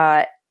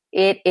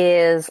 It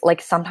is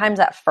like sometimes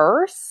at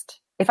first,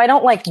 if I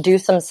don't like do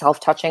some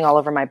self-touching all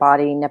over my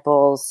body,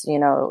 nipples,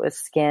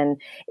 skin,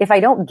 if I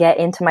don't get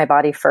into my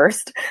body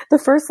first, the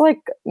first like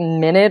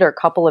minute or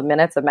couple of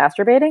minutes of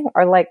masturbating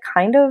are like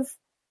kind of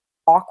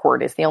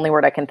awkward is the only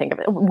word I can think of.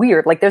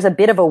 Weird. Like there's a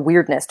bit of a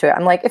weirdness to it.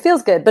 I'm like, it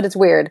feels good, but it's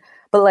weird.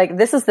 But like,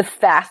 this is the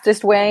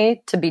fastest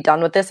way to be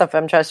done with this if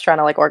I'm just trying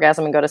to like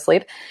orgasm and go to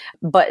sleep.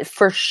 But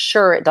for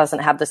sure, it doesn't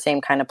have the same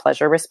kind of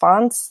pleasure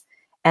response.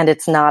 And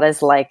it's not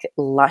as like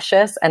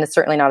luscious, and it's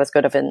certainly not as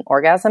good of an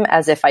orgasm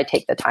as if I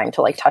take the time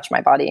to like touch my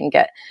body and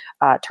get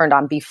turned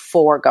on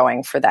before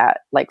going for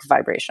that like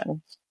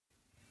vibration.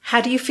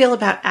 How do you feel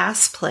about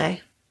ass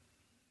play?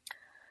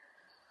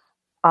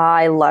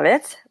 I love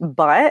it,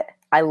 but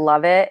I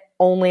love it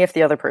only if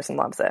the other person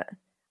loves it.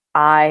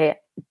 I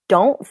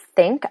don't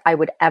think I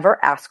would ever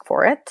ask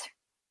for it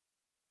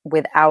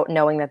without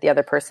knowing that the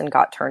other person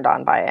got turned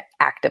on by it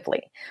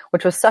actively,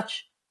 which was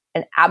such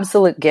an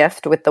absolute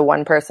gift with the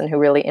one person who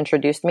really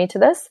introduced me to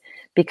this,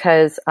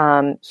 because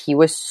he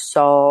was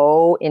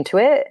so into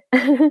it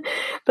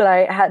that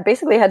I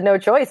basically had no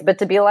choice but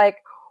to be like,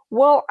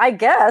 well, I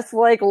guess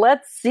like,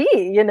 let's see,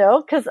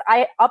 because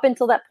up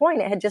until that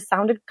point, it had just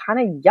sounded kind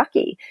of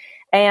yucky.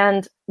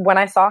 And when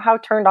I saw how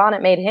turned on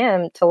it made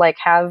him to like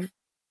have,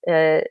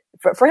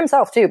 for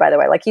himself too, by the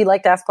way, like he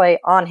liked ass play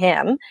on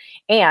him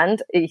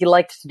and he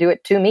liked to do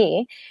it to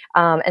me.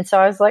 And so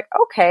I was like,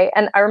 okay.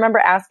 And I remember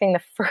asking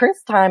the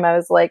first time, I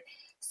was like,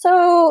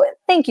 so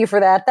thank you for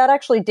that. That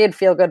actually did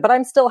feel good, but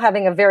I'm still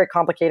having a very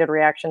complicated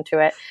reaction to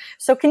it.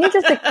 So can you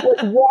just like,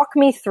 walk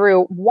me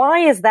through, why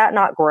is that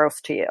not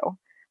gross to you?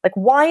 Like,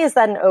 why is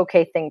that an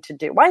okay thing to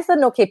do? Why is that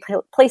an okay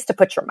place to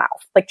put your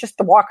mouth? Like, just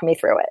to walk me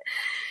through it.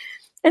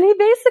 And he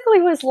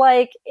basically was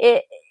like,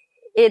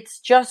 it's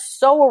just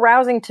so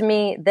arousing to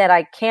me that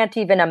I can't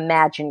even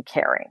imagine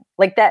caring.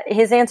 Like that,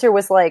 his answer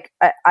was like,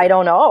 I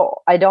don't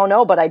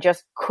know, but I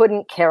just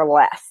couldn't care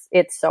less.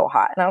 It's so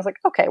hot. And I was like,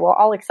 okay, well,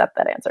 I'll accept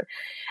that answer.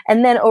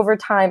 And then over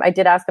time, I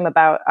did ask him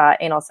about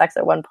anal sex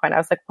at one point. I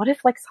was like, what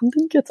if like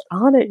something gets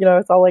on it?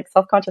 It's all like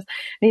self-conscious.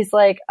 And he's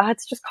like,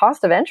 it's just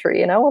cost of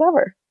entry,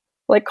 whatever.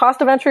 Like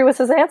cost of entry was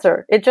his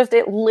answer. It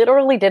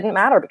literally didn't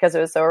matter because it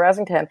was so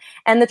arousing to him.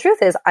 And the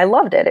truth is I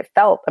loved it. It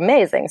felt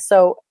amazing.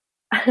 So,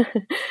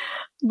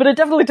 but it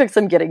definitely took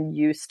some getting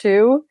used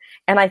to.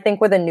 And I think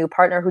with a new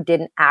partner who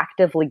didn't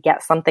actively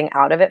get something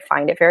out of it,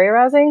 find it very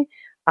arousing,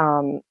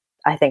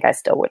 I think I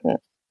still wouldn't,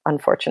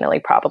 unfortunately,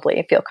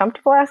 probably feel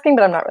comfortable asking,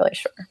 but I'm not really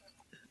sure.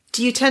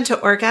 Do you tend to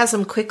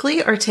orgasm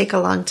quickly or take a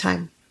long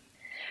time?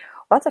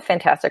 Well, that's a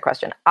fantastic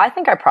question. I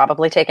think I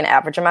probably take an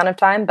average amount of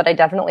time, but I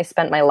definitely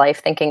spent my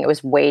life thinking it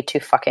was way too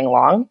fucking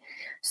long.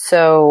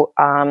 So,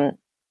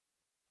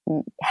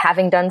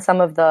 having done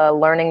some of the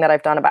learning that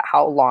I've done about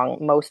how long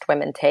most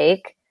women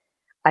take,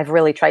 I've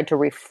really tried to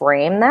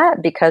reframe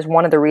that, because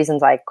one of the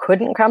reasons I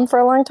couldn't come for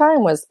a long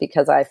time was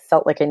because I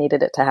felt like I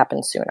needed it to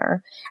happen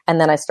sooner. And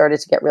then I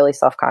started to get really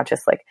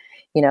self-conscious, like,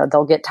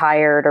 they'll get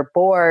tired or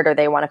bored or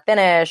they want to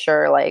finish,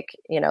 or like,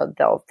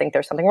 they'll think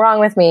there's something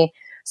wrong with me.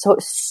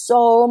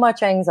 So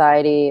much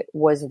anxiety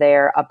was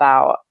there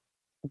about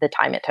the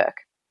time it took.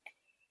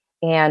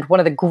 And one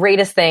of the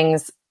greatest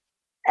things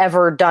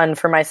ever done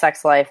for my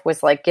sex life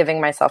was like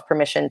giving myself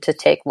permission to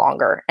take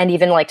longer, and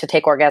even like to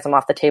take orgasm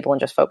off the table and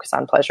just focus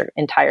on pleasure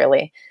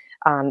entirely.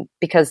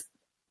 Because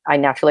I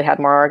naturally had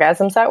more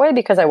orgasms that way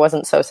because I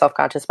wasn't so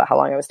self-conscious about how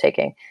long I was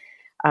taking.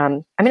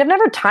 I've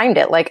never timed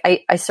it. Like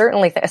I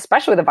certainly think,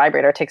 especially with a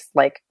vibrator, it takes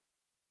like,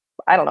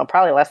 I don't know,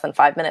 probably less than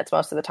 5 minutes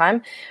most of the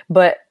time.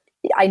 But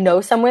I know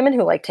some women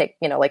who like take,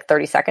 like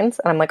 30 seconds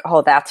and I'm like,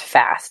 oh, that's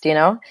fast,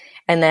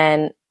 And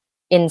then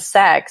in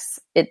sex,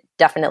 it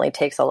definitely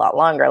takes a lot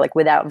longer, like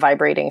without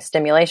vibrating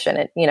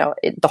stimulation.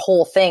 The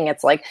whole thing,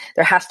 it's like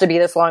there has to be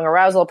this long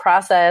arousal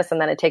process,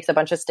 and then it takes a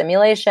bunch of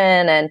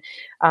stimulation. And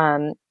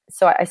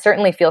so I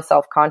certainly feel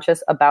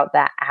self-conscious about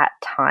that at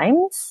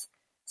times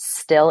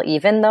still,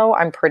 even though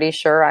I'm pretty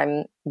sure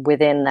I'm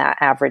within that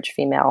average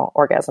female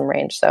orgasm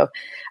range. So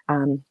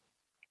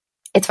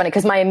it's funny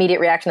because my immediate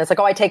reaction is like,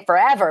 oh, I take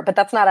forever, but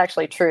that's not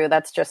actually true.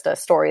 That's just a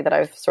story that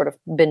I've sort of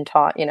been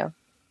taught,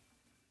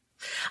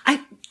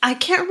 I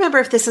can't remember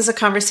if this is a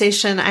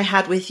conversation I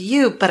had with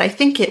you, but I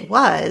think it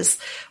was,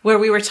 where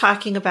we were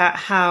talking about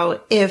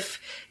how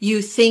if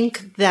you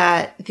think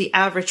that the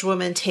average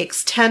woman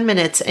takes 10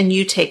 minutes and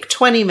you take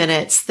 20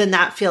 minutes, then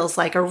that feels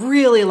like a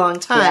really long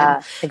time. Yeah,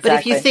 exactly. But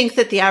if you think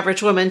that the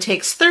average woman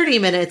takes 30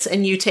 minutes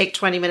and you take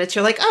 20 minutes,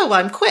 you're like, oh,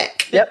 well, I'm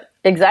quick. Yep.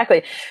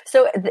 Exactly.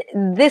 So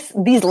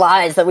these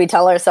lies that we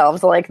tell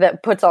ourselves, like,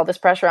 that puts all this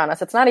pressure on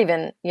us, it's not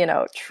even,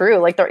 true.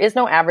 Like, there is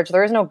no average,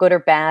 there is no good or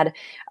bad.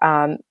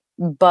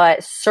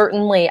 But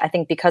certainly I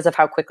think because of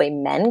how quickly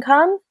men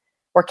come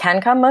or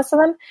can come, most of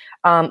them,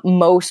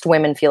 most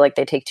women feel like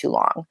they take too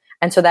long.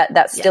 And so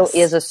that still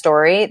is a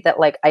story that,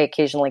 like, I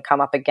occasionally come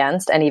up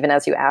against. And even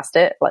as you asked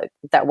it, like,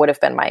 that would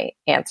have been my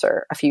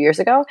answer a few years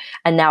ago.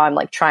 And now I'm,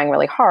 like, trying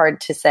really hard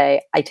to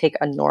say I take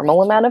a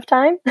normal amount of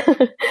time.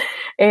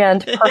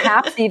 And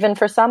perhaps even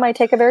for some, I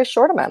take a very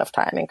short amount of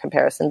time in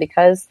comparison,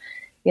 because,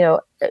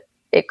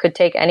 it could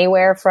take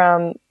anywhere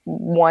from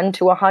 1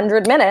 to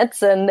 100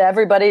 minutes, and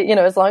everybody,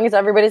 as long as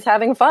everybody's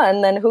having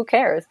fun, then who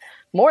cares?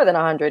 More than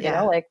 100,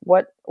 like,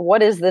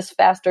 what is this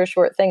fast or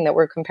short thing that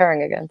we're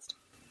comparing against?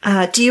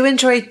 Do you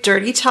enjoy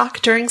dirty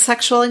talk during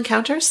sexual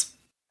encounters?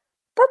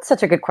 That's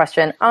such a good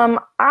question.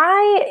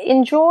 I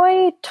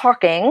enjoy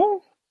talking.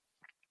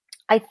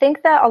 I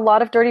think that a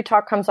lot of dirty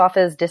talk comes off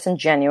as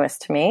disingenuous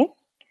to me.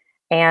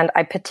 And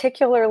I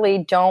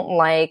particularly don't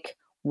like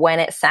when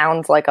it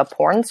sounds like a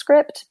porn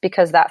script,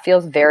 because that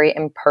feels very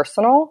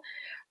impersonal.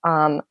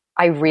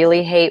 I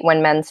really hate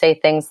when men say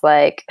things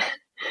like,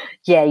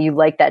 yeah, you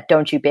like that,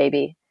 don't you,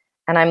 baby?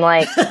 And I'm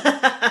like,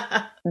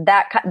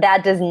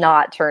 that does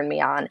not turn me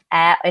on.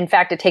 In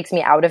fact, it takes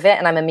me out of it.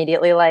 And I'm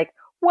immediately like,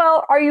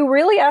 well, are you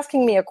really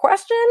asking me a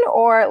question?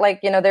 Or,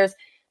 like, there's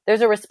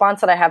a response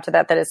that I have to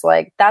that is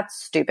like,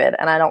 that's stupid.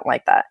 And I don't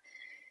like that.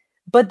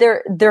 But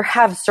there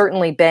have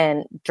certainly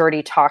been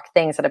dirty talk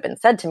things that have been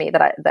said to me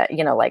that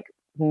like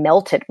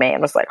melted me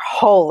and was like,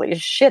 holy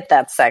shit,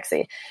 that's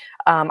sexy.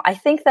 I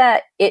think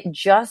that it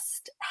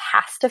just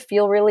has to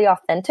feel really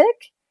authentic,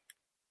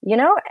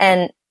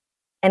 and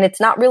it's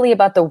not really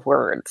about the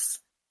words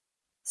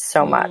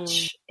so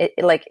much.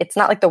 It's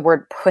not like the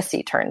word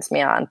pussy turns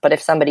me on, but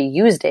if somebody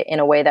used it in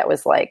a way that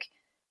was, like,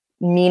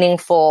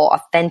 meaningful,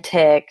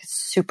 authentic,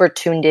 super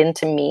tuned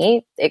into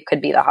me, it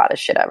could be the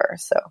hottest shit ever.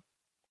 So,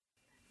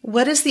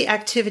 what is the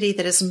activity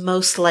that is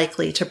most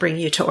likely to bring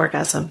you to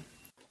orgasm?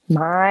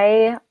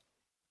 My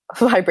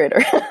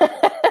vibrator.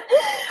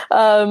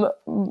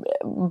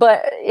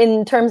 But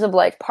in terms of,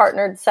 like,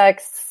 partnered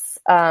sex,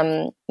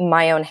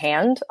 my own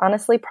hand,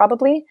 honestly,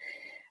 probably,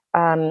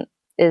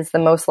 is the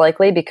most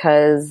likely,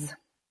 because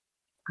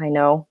I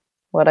know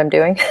what I'm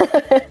doing.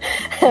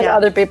 And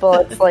other people,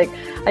 it's like,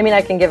 I mean,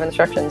 I can give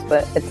instructions,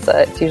 but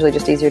it's usually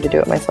just easier to do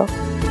it myself.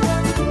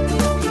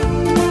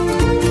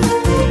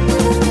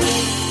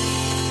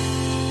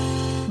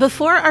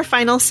 Before our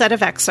final set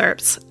of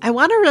excerpts, I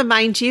want to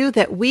remind you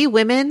that we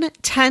women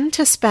tend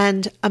to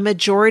spend a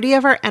majority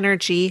of our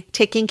energy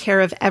taking care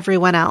of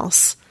everyone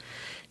else.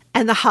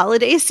 And the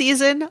holiday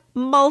season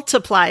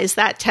multiplies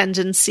that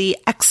tendency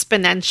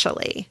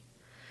exponentially.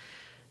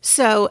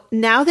 So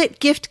now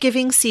that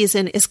gift-giving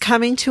season is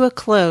coming to a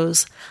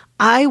close,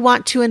 I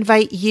want to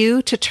invite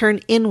you to turn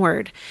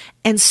inward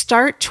and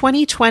start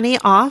 2020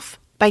 off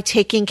by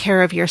taking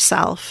care of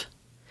yourself.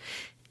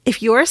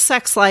 If your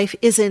sex life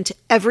isn't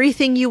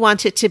everything you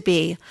want it to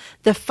be,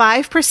 the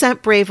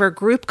 5% Braver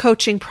group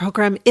coaching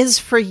program is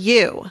for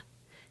you.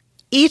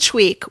 Each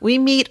week, we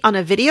meet on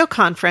a video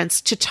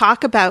conference to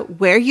talk about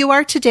where you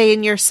are today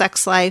in your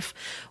sex life,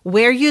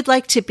 where you'd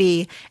like to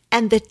be,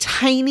 and the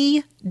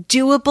tiny,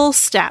 doable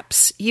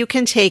steps you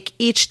can take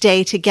each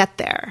day to get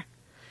there.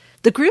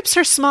 The groups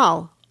are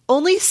small,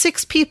 only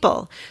 6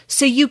 people,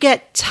 so you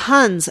get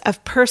tons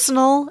of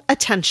personal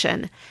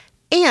attention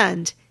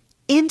and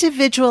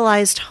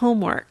individualized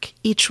homework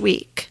each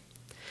week.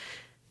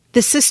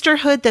 The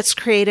sisterhood that's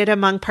created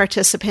among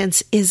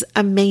participants is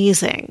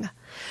amazing.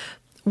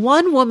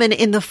 One woman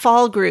in the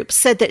fall group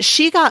said that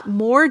she got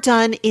more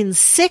done in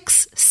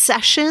 6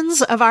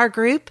 sessions of our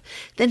group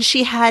than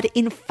she had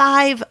in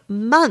 5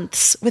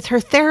 months with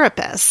her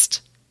therapist.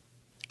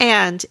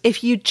 And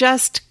if you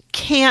just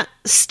can't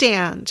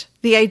stand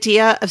the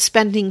idea of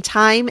spending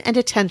time and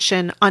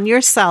attention on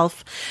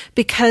yourself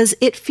because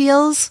it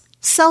feels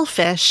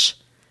selfish,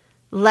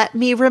 let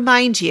me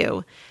remind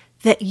you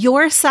that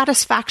your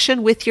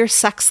satisfaction with your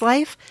sex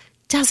life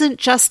doesn't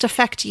just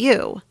affect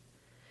you.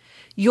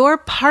 Your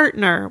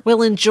partner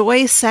will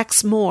enjoy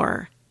sex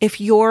more if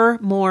you're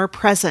more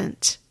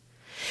present.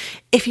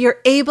 If you're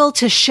able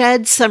to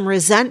shed some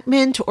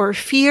resentment or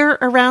fear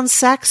around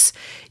sex,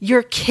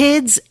 your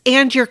kids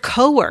and your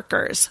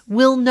coworkers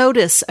will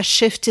notice a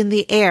shift in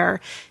the air,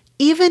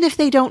 even if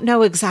they don't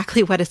know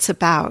exactly what it's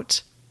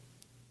about.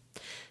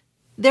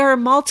 There are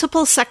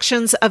multiple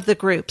sections of the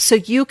group, so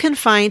you can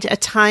find a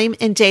time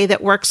and day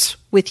that works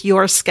with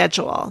your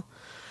schedule.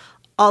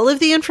 All of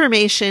the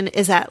information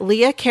is at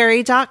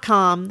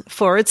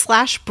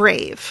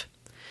leahcarey.com/brave.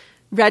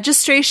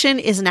 Registration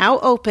is now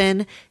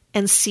open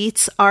and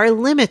seats are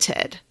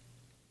limited.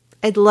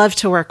 I'd love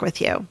to work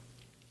with you.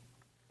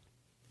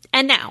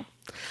 And now,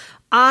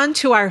 on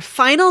to our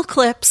final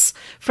clips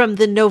from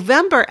the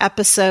November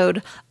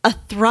episode, A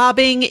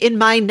Throbbing in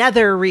My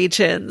Nether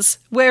Regions,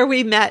 where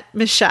we met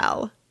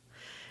Michelle.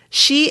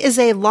 She is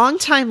a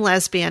longtime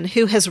lesbian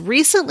who has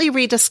recently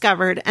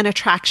rediscovered an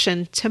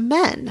attraction to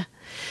men.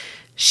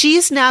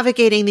 She's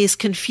navigating these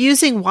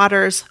confusing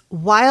waters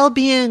while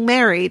being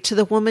married to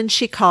the woman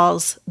she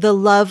calls the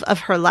love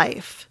of her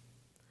life.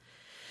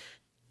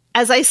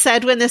 As I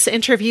said when this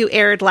interview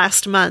aired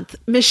last month,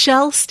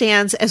 Michelle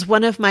stands as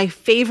one of my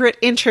favorite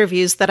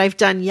interviews that I've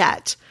done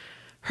yet.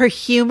 Her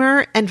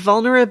humor and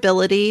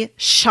vulnerability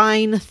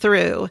shine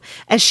through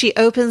as she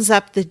opens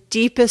up the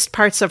deepest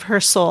parts of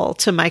her soul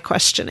to my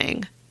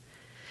questioning.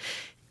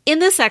 In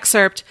this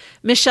excerpt,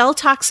 Michelle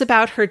talks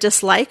about her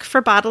dislike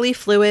for bodily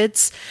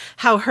fluids,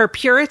 how her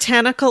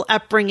puritanical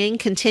upbringing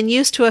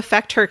continues to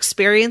affect her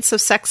experience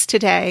of sex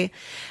today,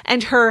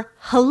 and her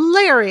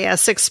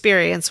hilarious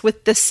experience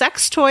with the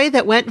sex toy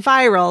that went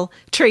viral,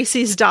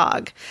 Tracy's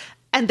dog.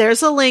 And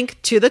there's a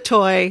link to the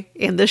toy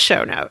in the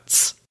show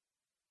notes.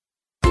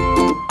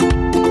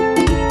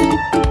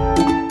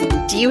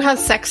 Do you have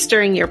sex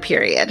during your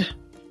period?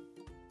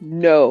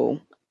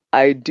 No,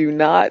 I do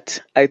not.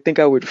 I think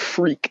I would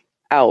freak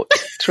out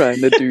trying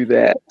to do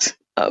that.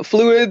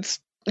 Fluids,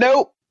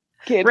 nope.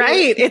 Can't do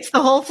right. it. It's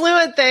the whole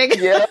fluid thing.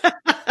 Yeah.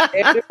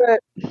 Can't do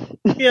it.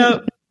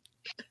 Yep.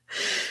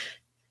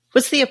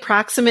 What's the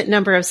approximate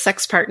number of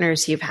sex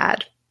partners you've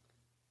had?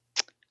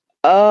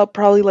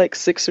 Probably like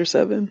 6 or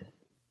 7.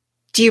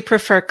 Do you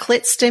prefer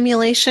clit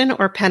stimulation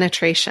or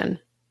penetration?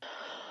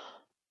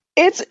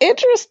 It's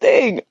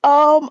interesting.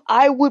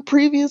 I would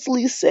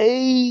previously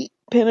say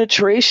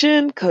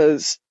penetration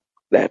because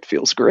that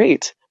feels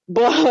great.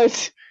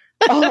 But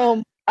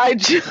I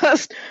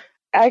just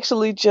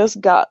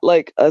got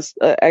like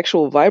a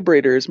actual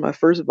vibrator. It's my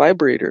first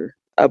vibrator.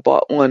 I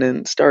bought one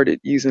and started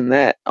using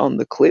that on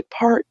the clit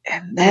part,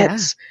 and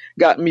that's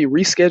got me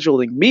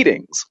rescheduling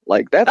meetings.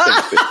 Like that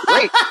thing's been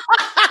great.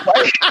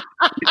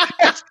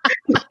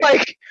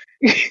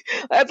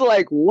 That's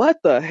like, what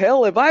the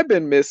hell have I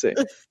been missing?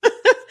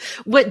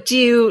 What, do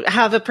you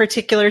have a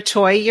particular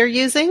toy you're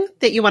using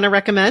that you want to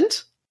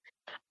recommend?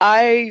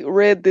 I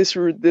read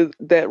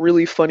that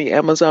really funny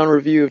Amazon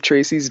review of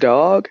Tracy's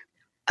dog.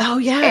 Oh,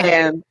 yeah.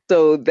 And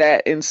so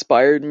that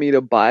inspired me to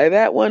buy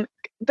that one.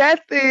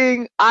 That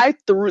thing,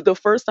 the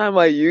first time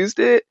I used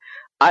it,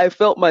 I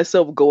felt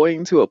myself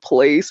going to a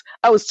place.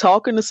 I was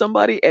talking to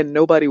somebody and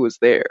nobody was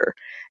there.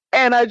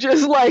 And I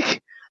just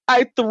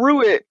I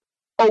threw it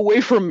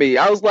away from me.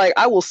 I was like,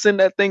 I will send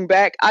that thing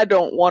back. I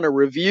don't want a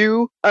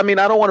review. I mean,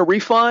 I don't want a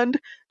refund.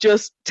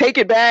 Just take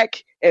it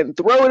back and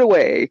throw it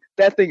away.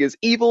 That thing is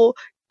evil.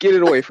 Get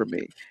it away from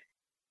me.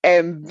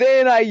 And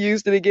then I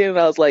used it again and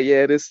I was like,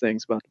 yeah, this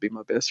thing's about to be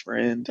my best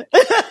friend.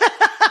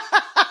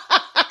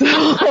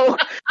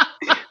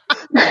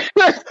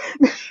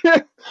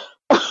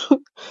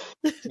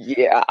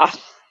 Yeah.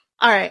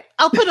 All right.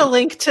 I'll put a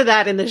link to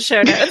that in the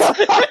show notes.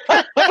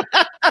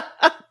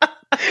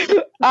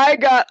 I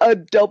got a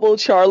double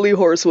Charlie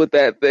horse with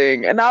that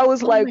thing. And I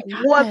was like,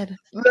 what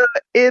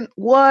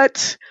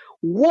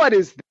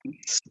is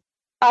this?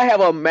 I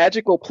have a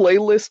magical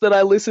playlist that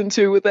I listen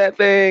to with that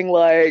thing.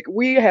 Like,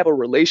 we have a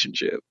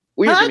relationship.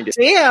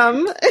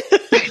 Damn.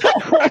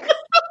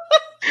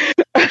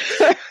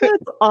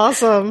 That's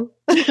awesome.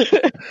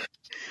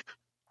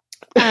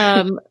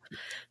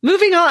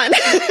 Moving on.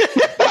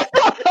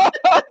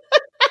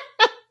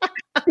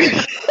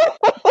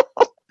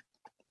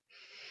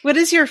 What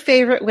is your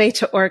favorite way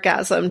to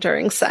orgasm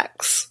during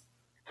sex?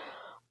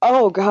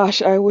 Oh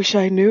gosh, I wish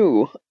I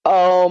knew.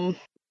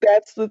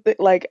 That's the thing.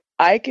 Like,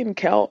 I can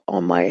count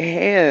on my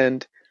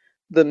hand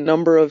the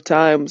number of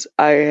times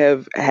I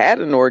have had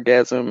an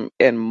orgasm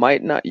and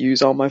might not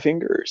use all my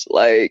fingers.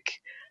 Like,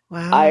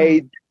 wow.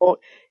 I don't,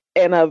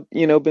 and I've,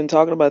 been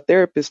talking to my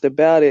therapist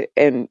about it,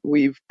 and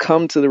we've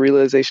come to the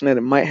realization that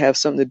it might have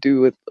something to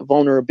do with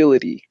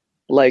vulnerability.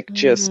 Like,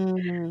 just,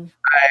 I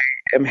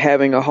am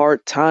having a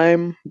hard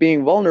time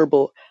being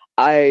vulnerable.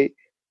 I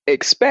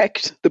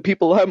expect the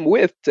people I'm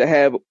with to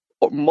have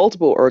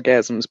multiple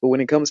orgasms, but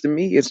when it comes to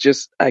me, it's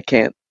just, I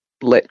can't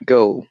let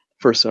go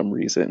for some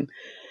reason.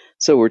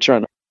 So we're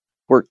trying to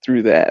work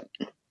through that.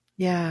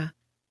 Yeah.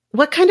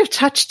 What kind of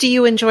touch do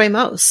you enjoy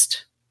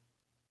most?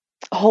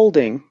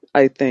 Holding,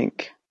 I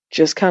think.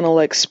 Just kind of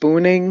like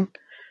spooning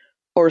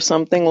or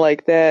something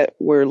like that,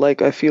 where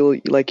like I feel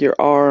like your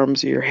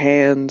arms, your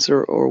hands,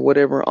 or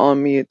whatever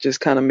on me, it just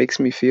kind of makes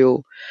me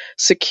feel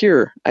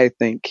secure, I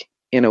think,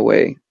 in a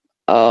way.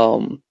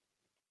 And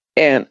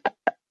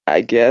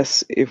I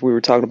guess if we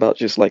were talking about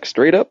just like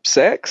straight up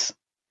sex,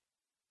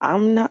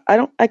 I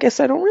guess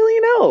I don't really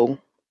know.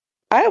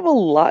 I have a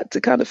lot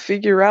to kind of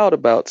figure out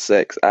about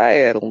sex. I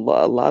had a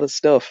lot of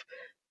stuff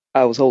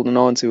I was holding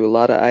on to, a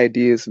lot of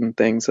ideas and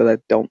things that I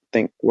don't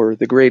think were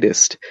the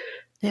greatest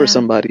for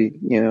somebody,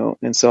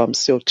 and so I'm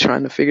still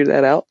trying to figure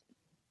that out.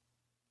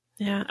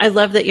 Yeah. I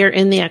love that you're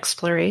in the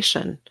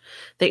exploration,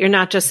 that you're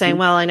not just saying,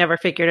 well, I never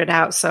figured it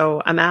out,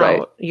 so I'm out.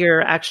 Right.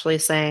 You're actually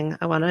saying,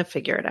 I want to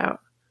figure it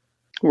out.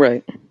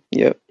 Right.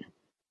 Yep.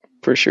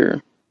 for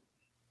sure.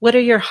 What are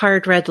your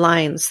hard red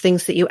lines,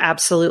 things that you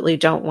absolutely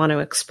don't want to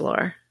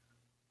explore?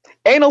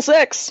 Anal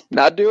sex,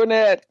 not doing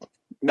that.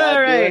 Not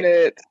All right. doing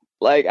it.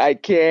 Like I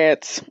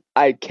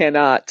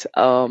cannot.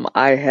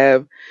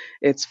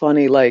 It's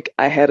funny, like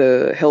I had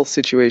a health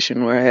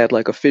situation where I had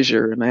like a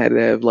fissure and I had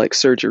to have like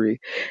surgery.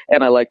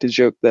 And I like to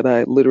joke that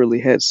I literally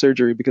had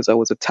surgery because I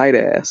was a tight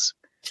ass.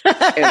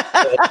 And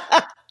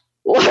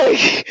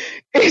like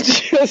it's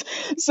just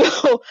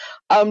so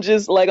I'm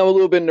just like I'm a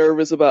little bit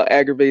nervous about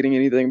aggravating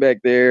anything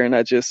back there, and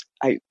I just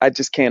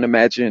can't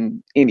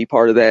imagine any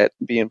part of that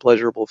being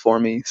pleasurable for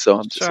me. So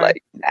I'm just Sure.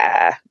 like,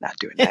 nah, not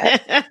doing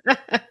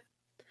that.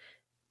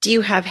 Do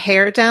you have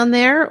hair down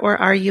there or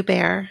are you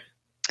bare?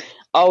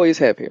 Always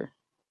have hair.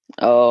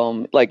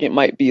 Like it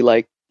might be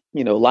like,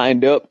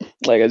 lined up,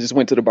 like I just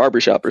went to the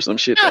barbershop or some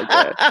shit like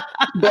that.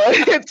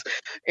 But it's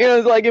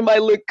it's like it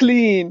might look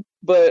clean,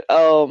 but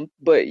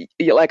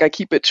yeah, like I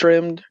keep it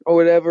trimmed or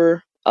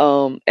whatever.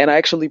 And I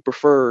actually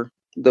prefer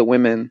the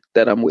women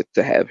that I'm with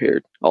to have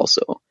hair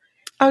also.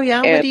 Oh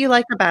yeah, And what do you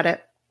like about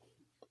it?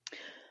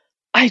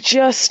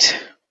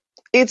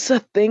 It's a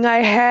thing I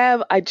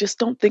have. I just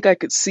don't think I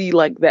could see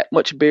like that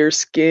much bare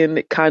skin.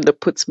 It kind of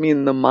puts me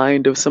in the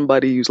mind of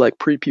somebody who's like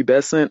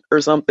prepubescent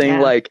or something.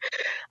 Yeah. Like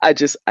I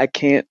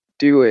can't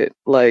do it.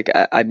 Like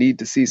I need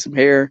to see some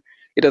hair.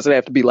 It doesn't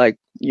have to be like,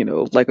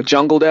 like a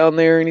jungle down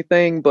there or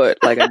anything, but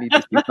like I need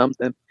to see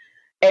something.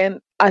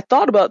 And I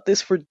thought about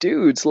this for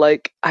dudes.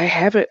 Like I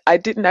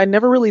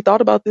never really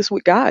thought about this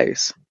with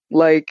guys.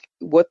 Like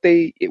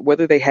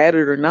whether they had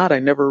it or not, I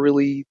never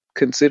really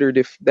considered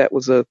if that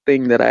was a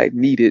thing that I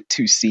needed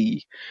to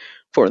see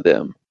for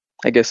them.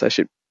 I guess I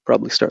should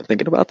probably start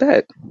thinking about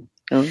that.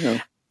 I don't know.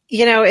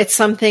 It's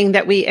something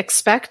that we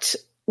expect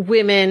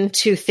women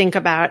to think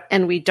about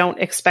and we don't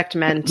expect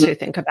men to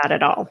think about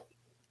at all.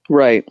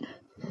 Right.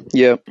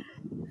 Yep.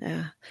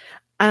 Yeah.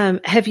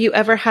 Have you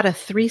ever had a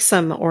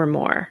threesome or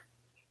more?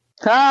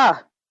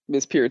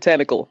 Miss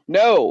Puritanical.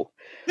 No.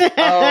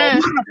 I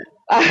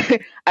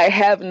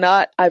have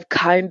not. I've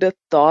kind of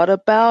thought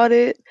about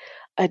it.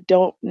 I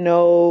don't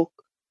know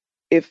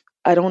if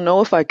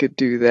I could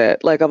do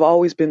that. Like I've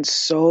always been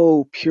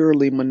so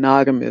purely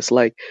monogamous.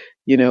 Like,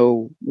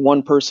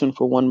 one person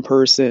for one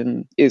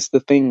person is the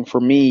thing for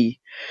me.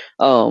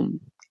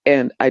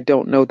 And I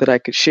don't know that I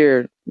could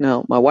share.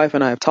 Now, my wife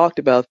and I have talked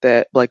about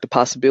that, like the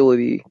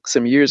possibility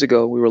some years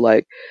ago. We were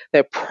like,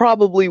 that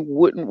probably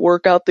wouldn't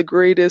work out the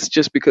greatest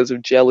just because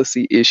of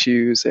jealousy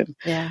issues. And,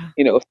 Yeah.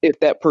 if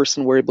that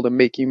person were able to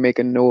make you make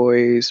a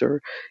noise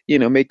or,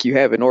 make you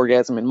have an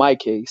orgasm in my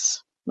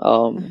case,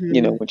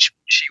 when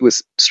she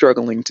was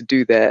struggling to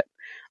do that,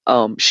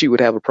 she would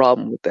have a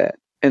problem with that.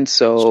 And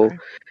so Sure.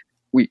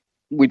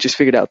 we just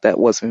figured out that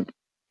wasn't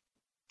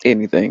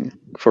anything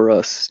for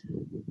us.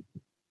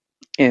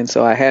 And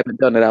so I haven't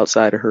done it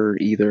outside of her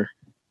either.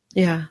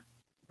 Yeah.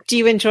 Do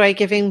you enjoy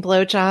giving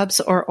blowjobs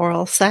or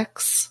oral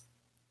sex?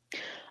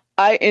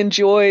 I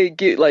enjoy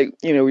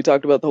we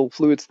talked about the whole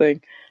fluids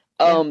thing.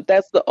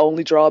 That's the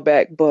only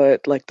drawback,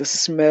 but like the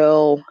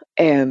smell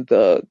and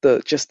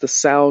the just the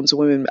sounds of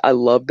women, I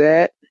love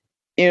that.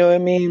 You know what I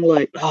mean?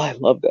 Like, I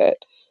love that.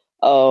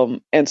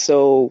 And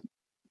so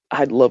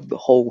I love the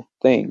whole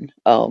thing.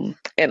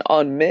 And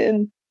on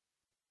men,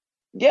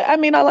 yeah, I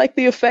mean, I like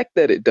the effect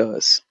that it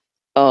does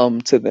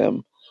to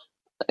them.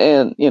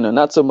 And,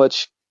 not so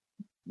much,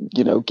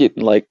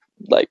 getting like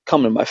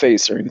come in my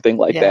face or anything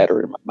like Yeah. that,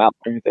 or in my mouth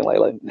or anything like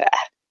that. Nah.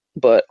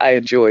 But I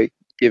enjoy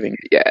giving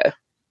it, yeah.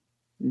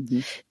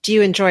 Mm-hmm. Do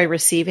you enjoy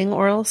receiving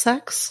oral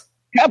sex?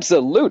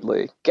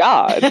 Absolutely.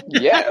 God,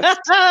 yes.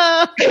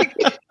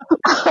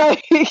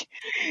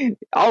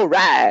 All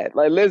right,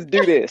 like let's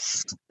do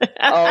this.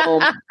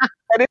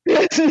 And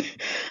it,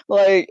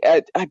 like,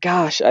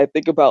 gosh, I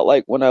think about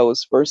like when I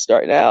was first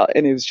starting out,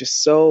 and it was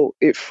just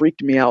it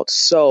freaked me out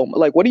so.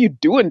 Like, what are you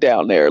doing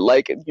down there?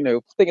 Like,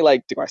 thinking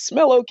like, do I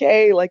smell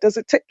okay? Like, how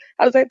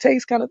does that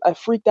taste? Kind of, I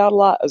freaked out a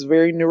lot. I was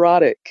very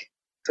neurotic.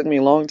 Took me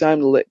a long time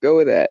to let go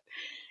of that,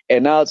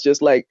 and now it's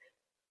just like,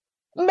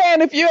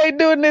 man, if you ain't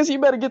doing this, you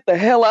better get the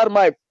hell out of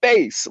my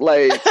face.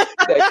 Like,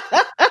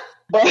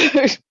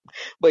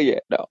 but yeah,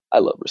 no, I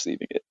love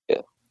receiving it.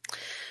 Yeah.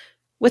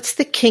 What's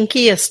the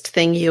kinkiest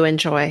thing you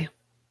enjoy?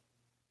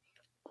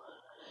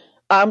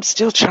 I'm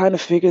still trying to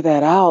figure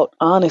that out,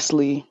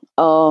 honestly.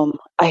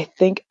 I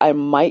think I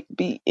might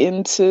be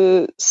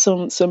into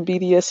some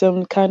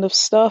BDSM kind of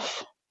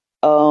stuff.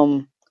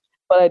 But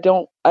I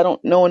don't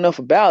know enough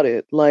about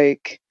it.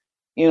 Like,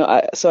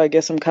 so I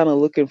guess I'm kind of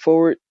looking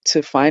forward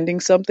to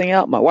finding something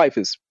out. My wife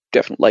is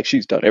definitely, like,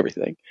 she's done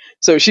everything,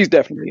 so she's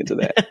definitely into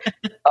that.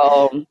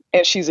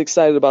 And she's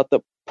excited about the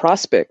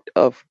prospect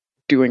of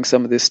doing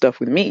some of this stuff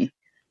with me.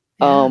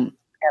 Yeah. And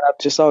I've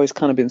just always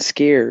kind of been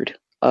scared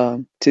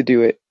to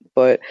do it,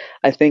 but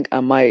I think I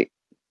might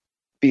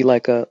be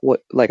like a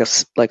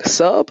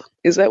sub.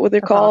 Is that what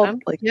they're called?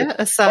 Bottom? Like, Yeah,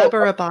 a sub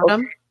or a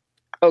bottom.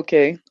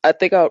 Okay. I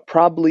think I would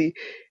probably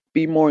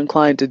be more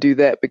inclined to do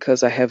that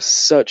because I have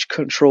such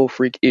control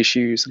freak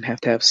issues and have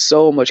to have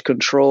so much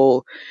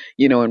control,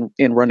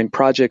 in running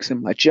projects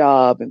and my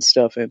job and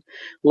stuff. And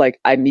like,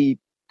 I need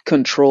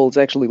control. It's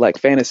actually like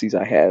fantasies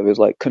I have is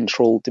like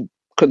control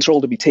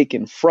to be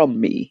taken from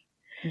me.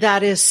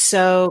 That is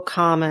so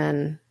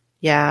common.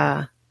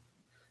 Yeah.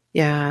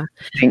 Yeah.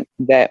 I think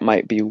that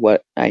might be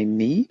what I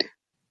need.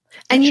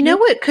 And you know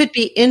what could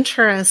be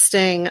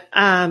interesting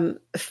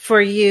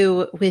for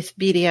you with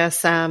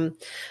BDSM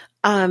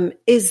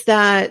is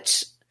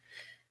that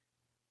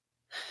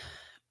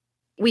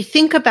we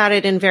think about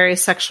it in very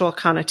sexual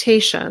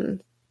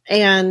connotation,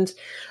 and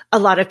a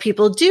lot of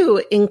people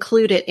do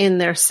include it in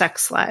their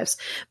sex lives.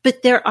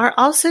 But there are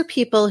also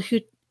people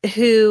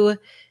who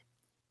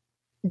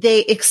they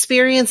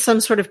experience some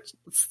sort of,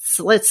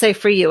 let's say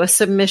for you, a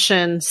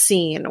submission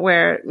scene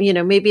where,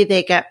 maybe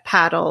they get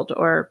paddled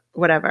or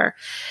whatever.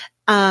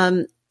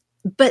 But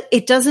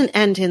it doesn't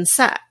end in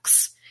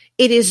sex.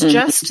 It is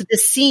just the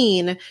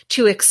scene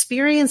to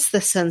experience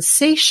the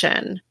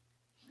sensation,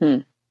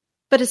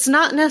 but it's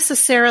not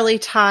necessarily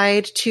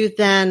tied to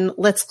then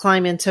let's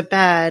climb into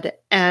bed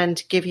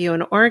and give you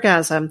an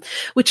orgasm,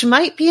 which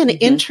might be an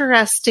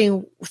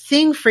interesting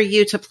thing for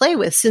you to play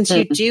with, since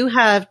you do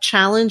have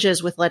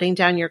challenges with letting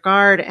down your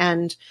guard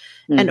and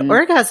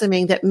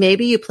orgasming, that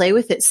maybe you play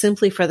with it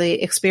simply for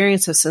the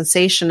experience of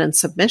sensation and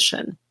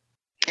submission.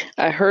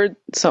 I heard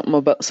something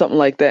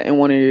like that in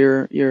one of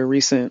your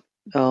recent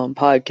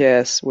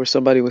podcasts where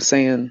somebody was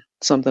saying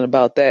something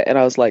about that, and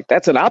I was like,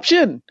 that's an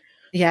option.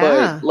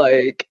 Yeah. But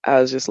like, I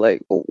was just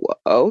like,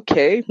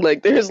 okay,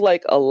 like there's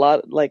like a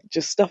lot, like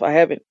just stuff I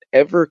haven't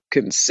ever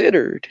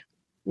considered.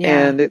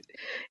 Yeah. And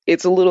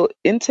it's a little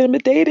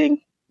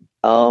intimidating,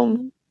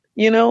 but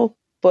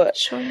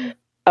sure.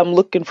 I'm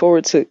looking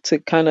forward to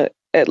kind of,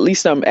 at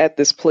least I'm at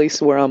this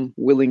place where I'm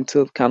willing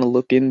to kind of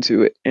look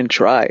into it and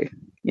try,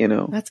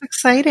 That's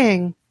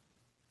exciting.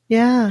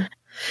 Yeah.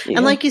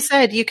 And like you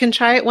said, you can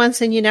try it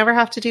once and you never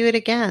have to do it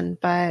again,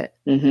 but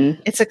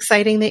it's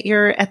exciting that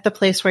you're at the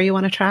place where you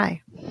want to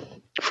try.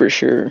 For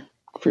sure.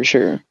 For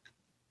sure.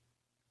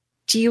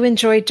 Do you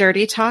enjoy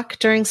dirty talk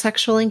during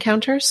sexual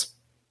encounters?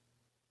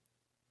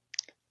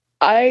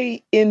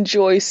 I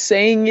enjoy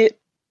saying it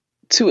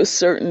to a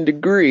certain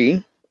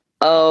degree,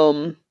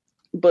 but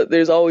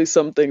there's always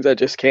some things I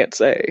just can't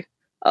say,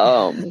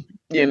 and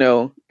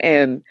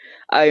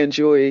I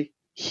enjoy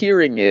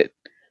hearing it.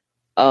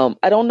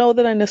 I don't know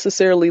that I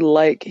necessarily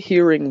like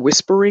hearing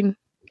whispering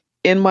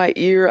in my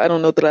ear. I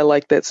don't know that I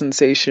like that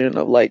sensation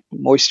of like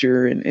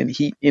moisture and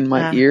heat in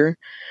my ear.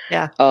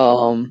 Yeah.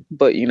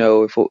 But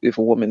if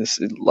a woman is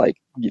like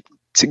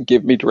to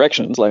give me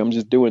directions, like I'm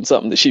just doing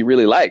something that she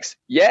really likes,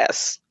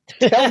 yes,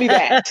 tell me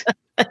that.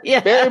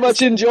 Yes. Very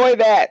much enjoy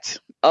that.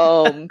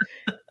 And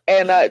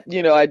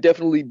I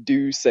definitely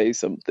do say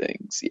some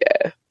things.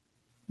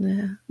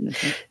 Yeah.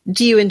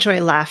 Do you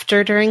enjoy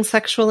laughter during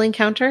sexual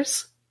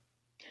encounters?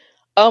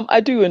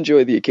 I do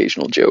enjoy the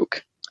occasional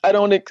joke. I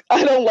don't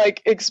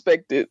like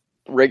expect it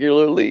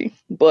regularly,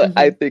 but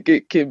I think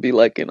it can be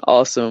like an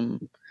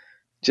awesome,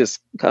 just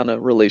kind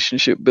of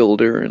relationship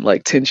builder and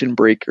like tension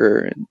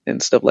breaker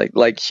and stuff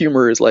like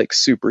humor is like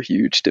super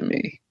huge to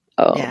me.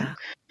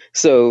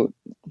 So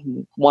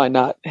why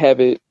not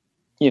have it,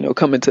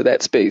 come into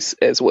that space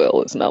as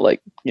well? It's not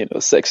like,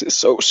 sex is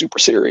so super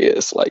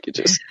serious. Like it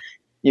just,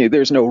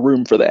 there's no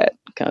room for that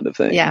kind of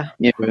thing. Yeah.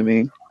 You know what I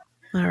mean?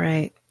 All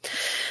right.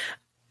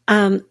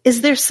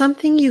 Is there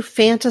something you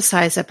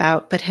fantasize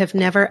about but have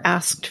never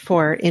asked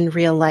for in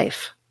real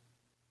life?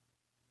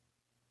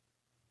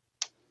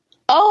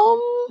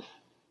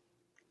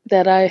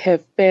 That I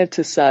have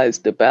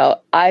fantasized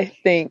about, I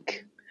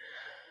think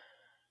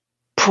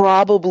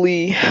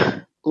probably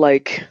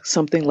like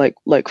something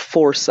like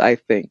force. I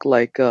think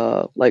like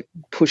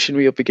pushing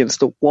me up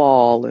against the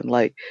wall and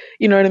like,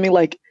 you know what I mean?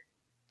 Like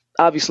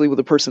obviously with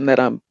a person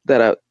that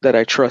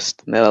I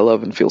trust and that I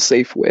love and feel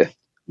safe with.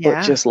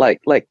 But just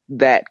like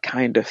that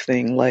kind of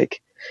thing,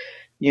 like,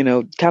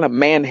 kind of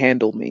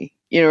manhandle me.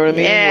 You know what I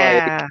mean?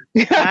 Yeah,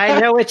 like, I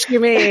know what you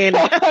mean.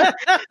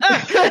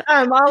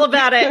 I'm all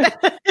about it.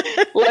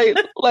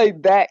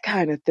 like that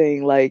kind of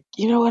thing. Like,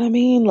 you know what I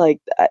mean?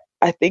 Like,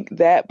 I think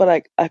that,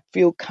 but I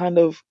feel kind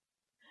of,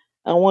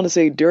 I don't want to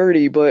say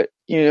dirty, but,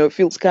 it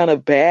feels kind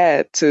of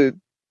bad to,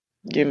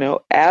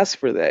 ask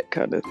for that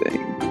kind of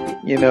thing,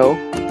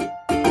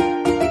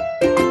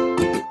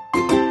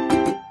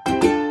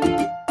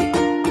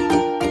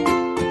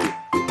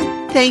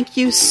 Thank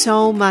you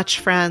so much,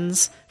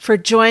 friends, for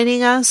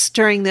joining us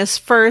during this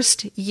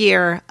first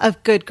year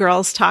of Good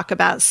Girls Talk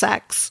About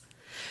Sex.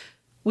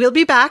 We'll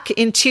be back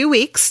in 2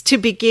 weeks to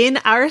begin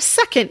our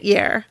second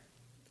year.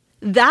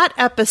 That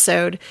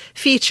episode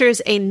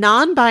features a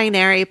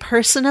non-binary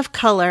person of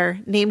color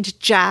named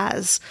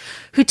Jazz,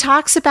 who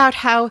talks about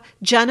how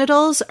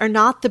genitals are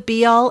not the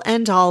be-all,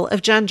 end-all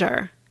of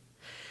gender.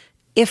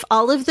 If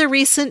all of the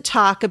recent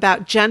talk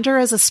about gender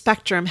as a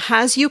spectrum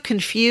has you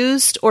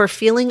confused or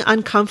feeling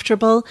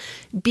uncomfortable,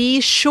 be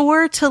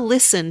sure to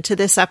listen to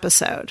this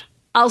episode.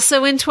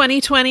 Also in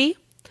 2020,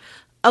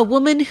 A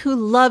woman who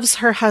loves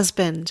her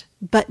husband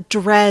but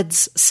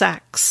dreads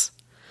sex.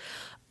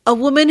 A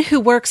woman who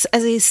works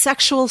as a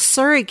sexual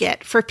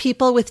surrogate for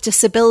people with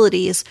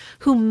disabilities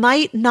who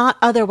might not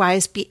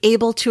otherwise be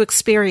able to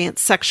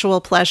experience sexual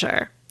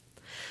pleasure.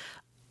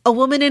 A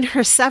woman in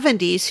her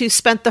 70s who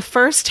spent the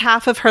first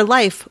half of her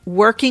life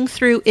working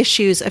through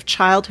issues of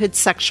childhood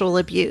sexual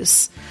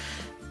abuse.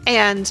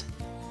 And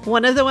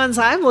one of the ones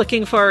I'm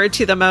looking forward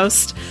to the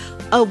most,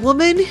 a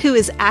woman who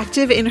is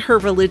active in her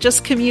religious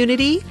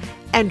community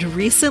and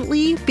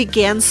recently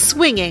began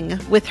swinging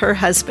with her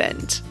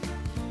husband.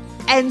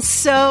 And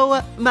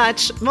so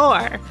much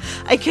more.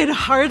 I can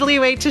hardly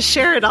wait to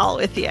share it all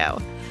with you.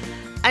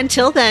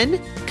 Until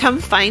then, come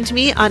find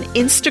me on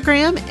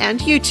Instagram and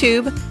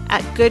YouTube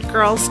at Good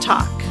Girls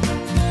Talk.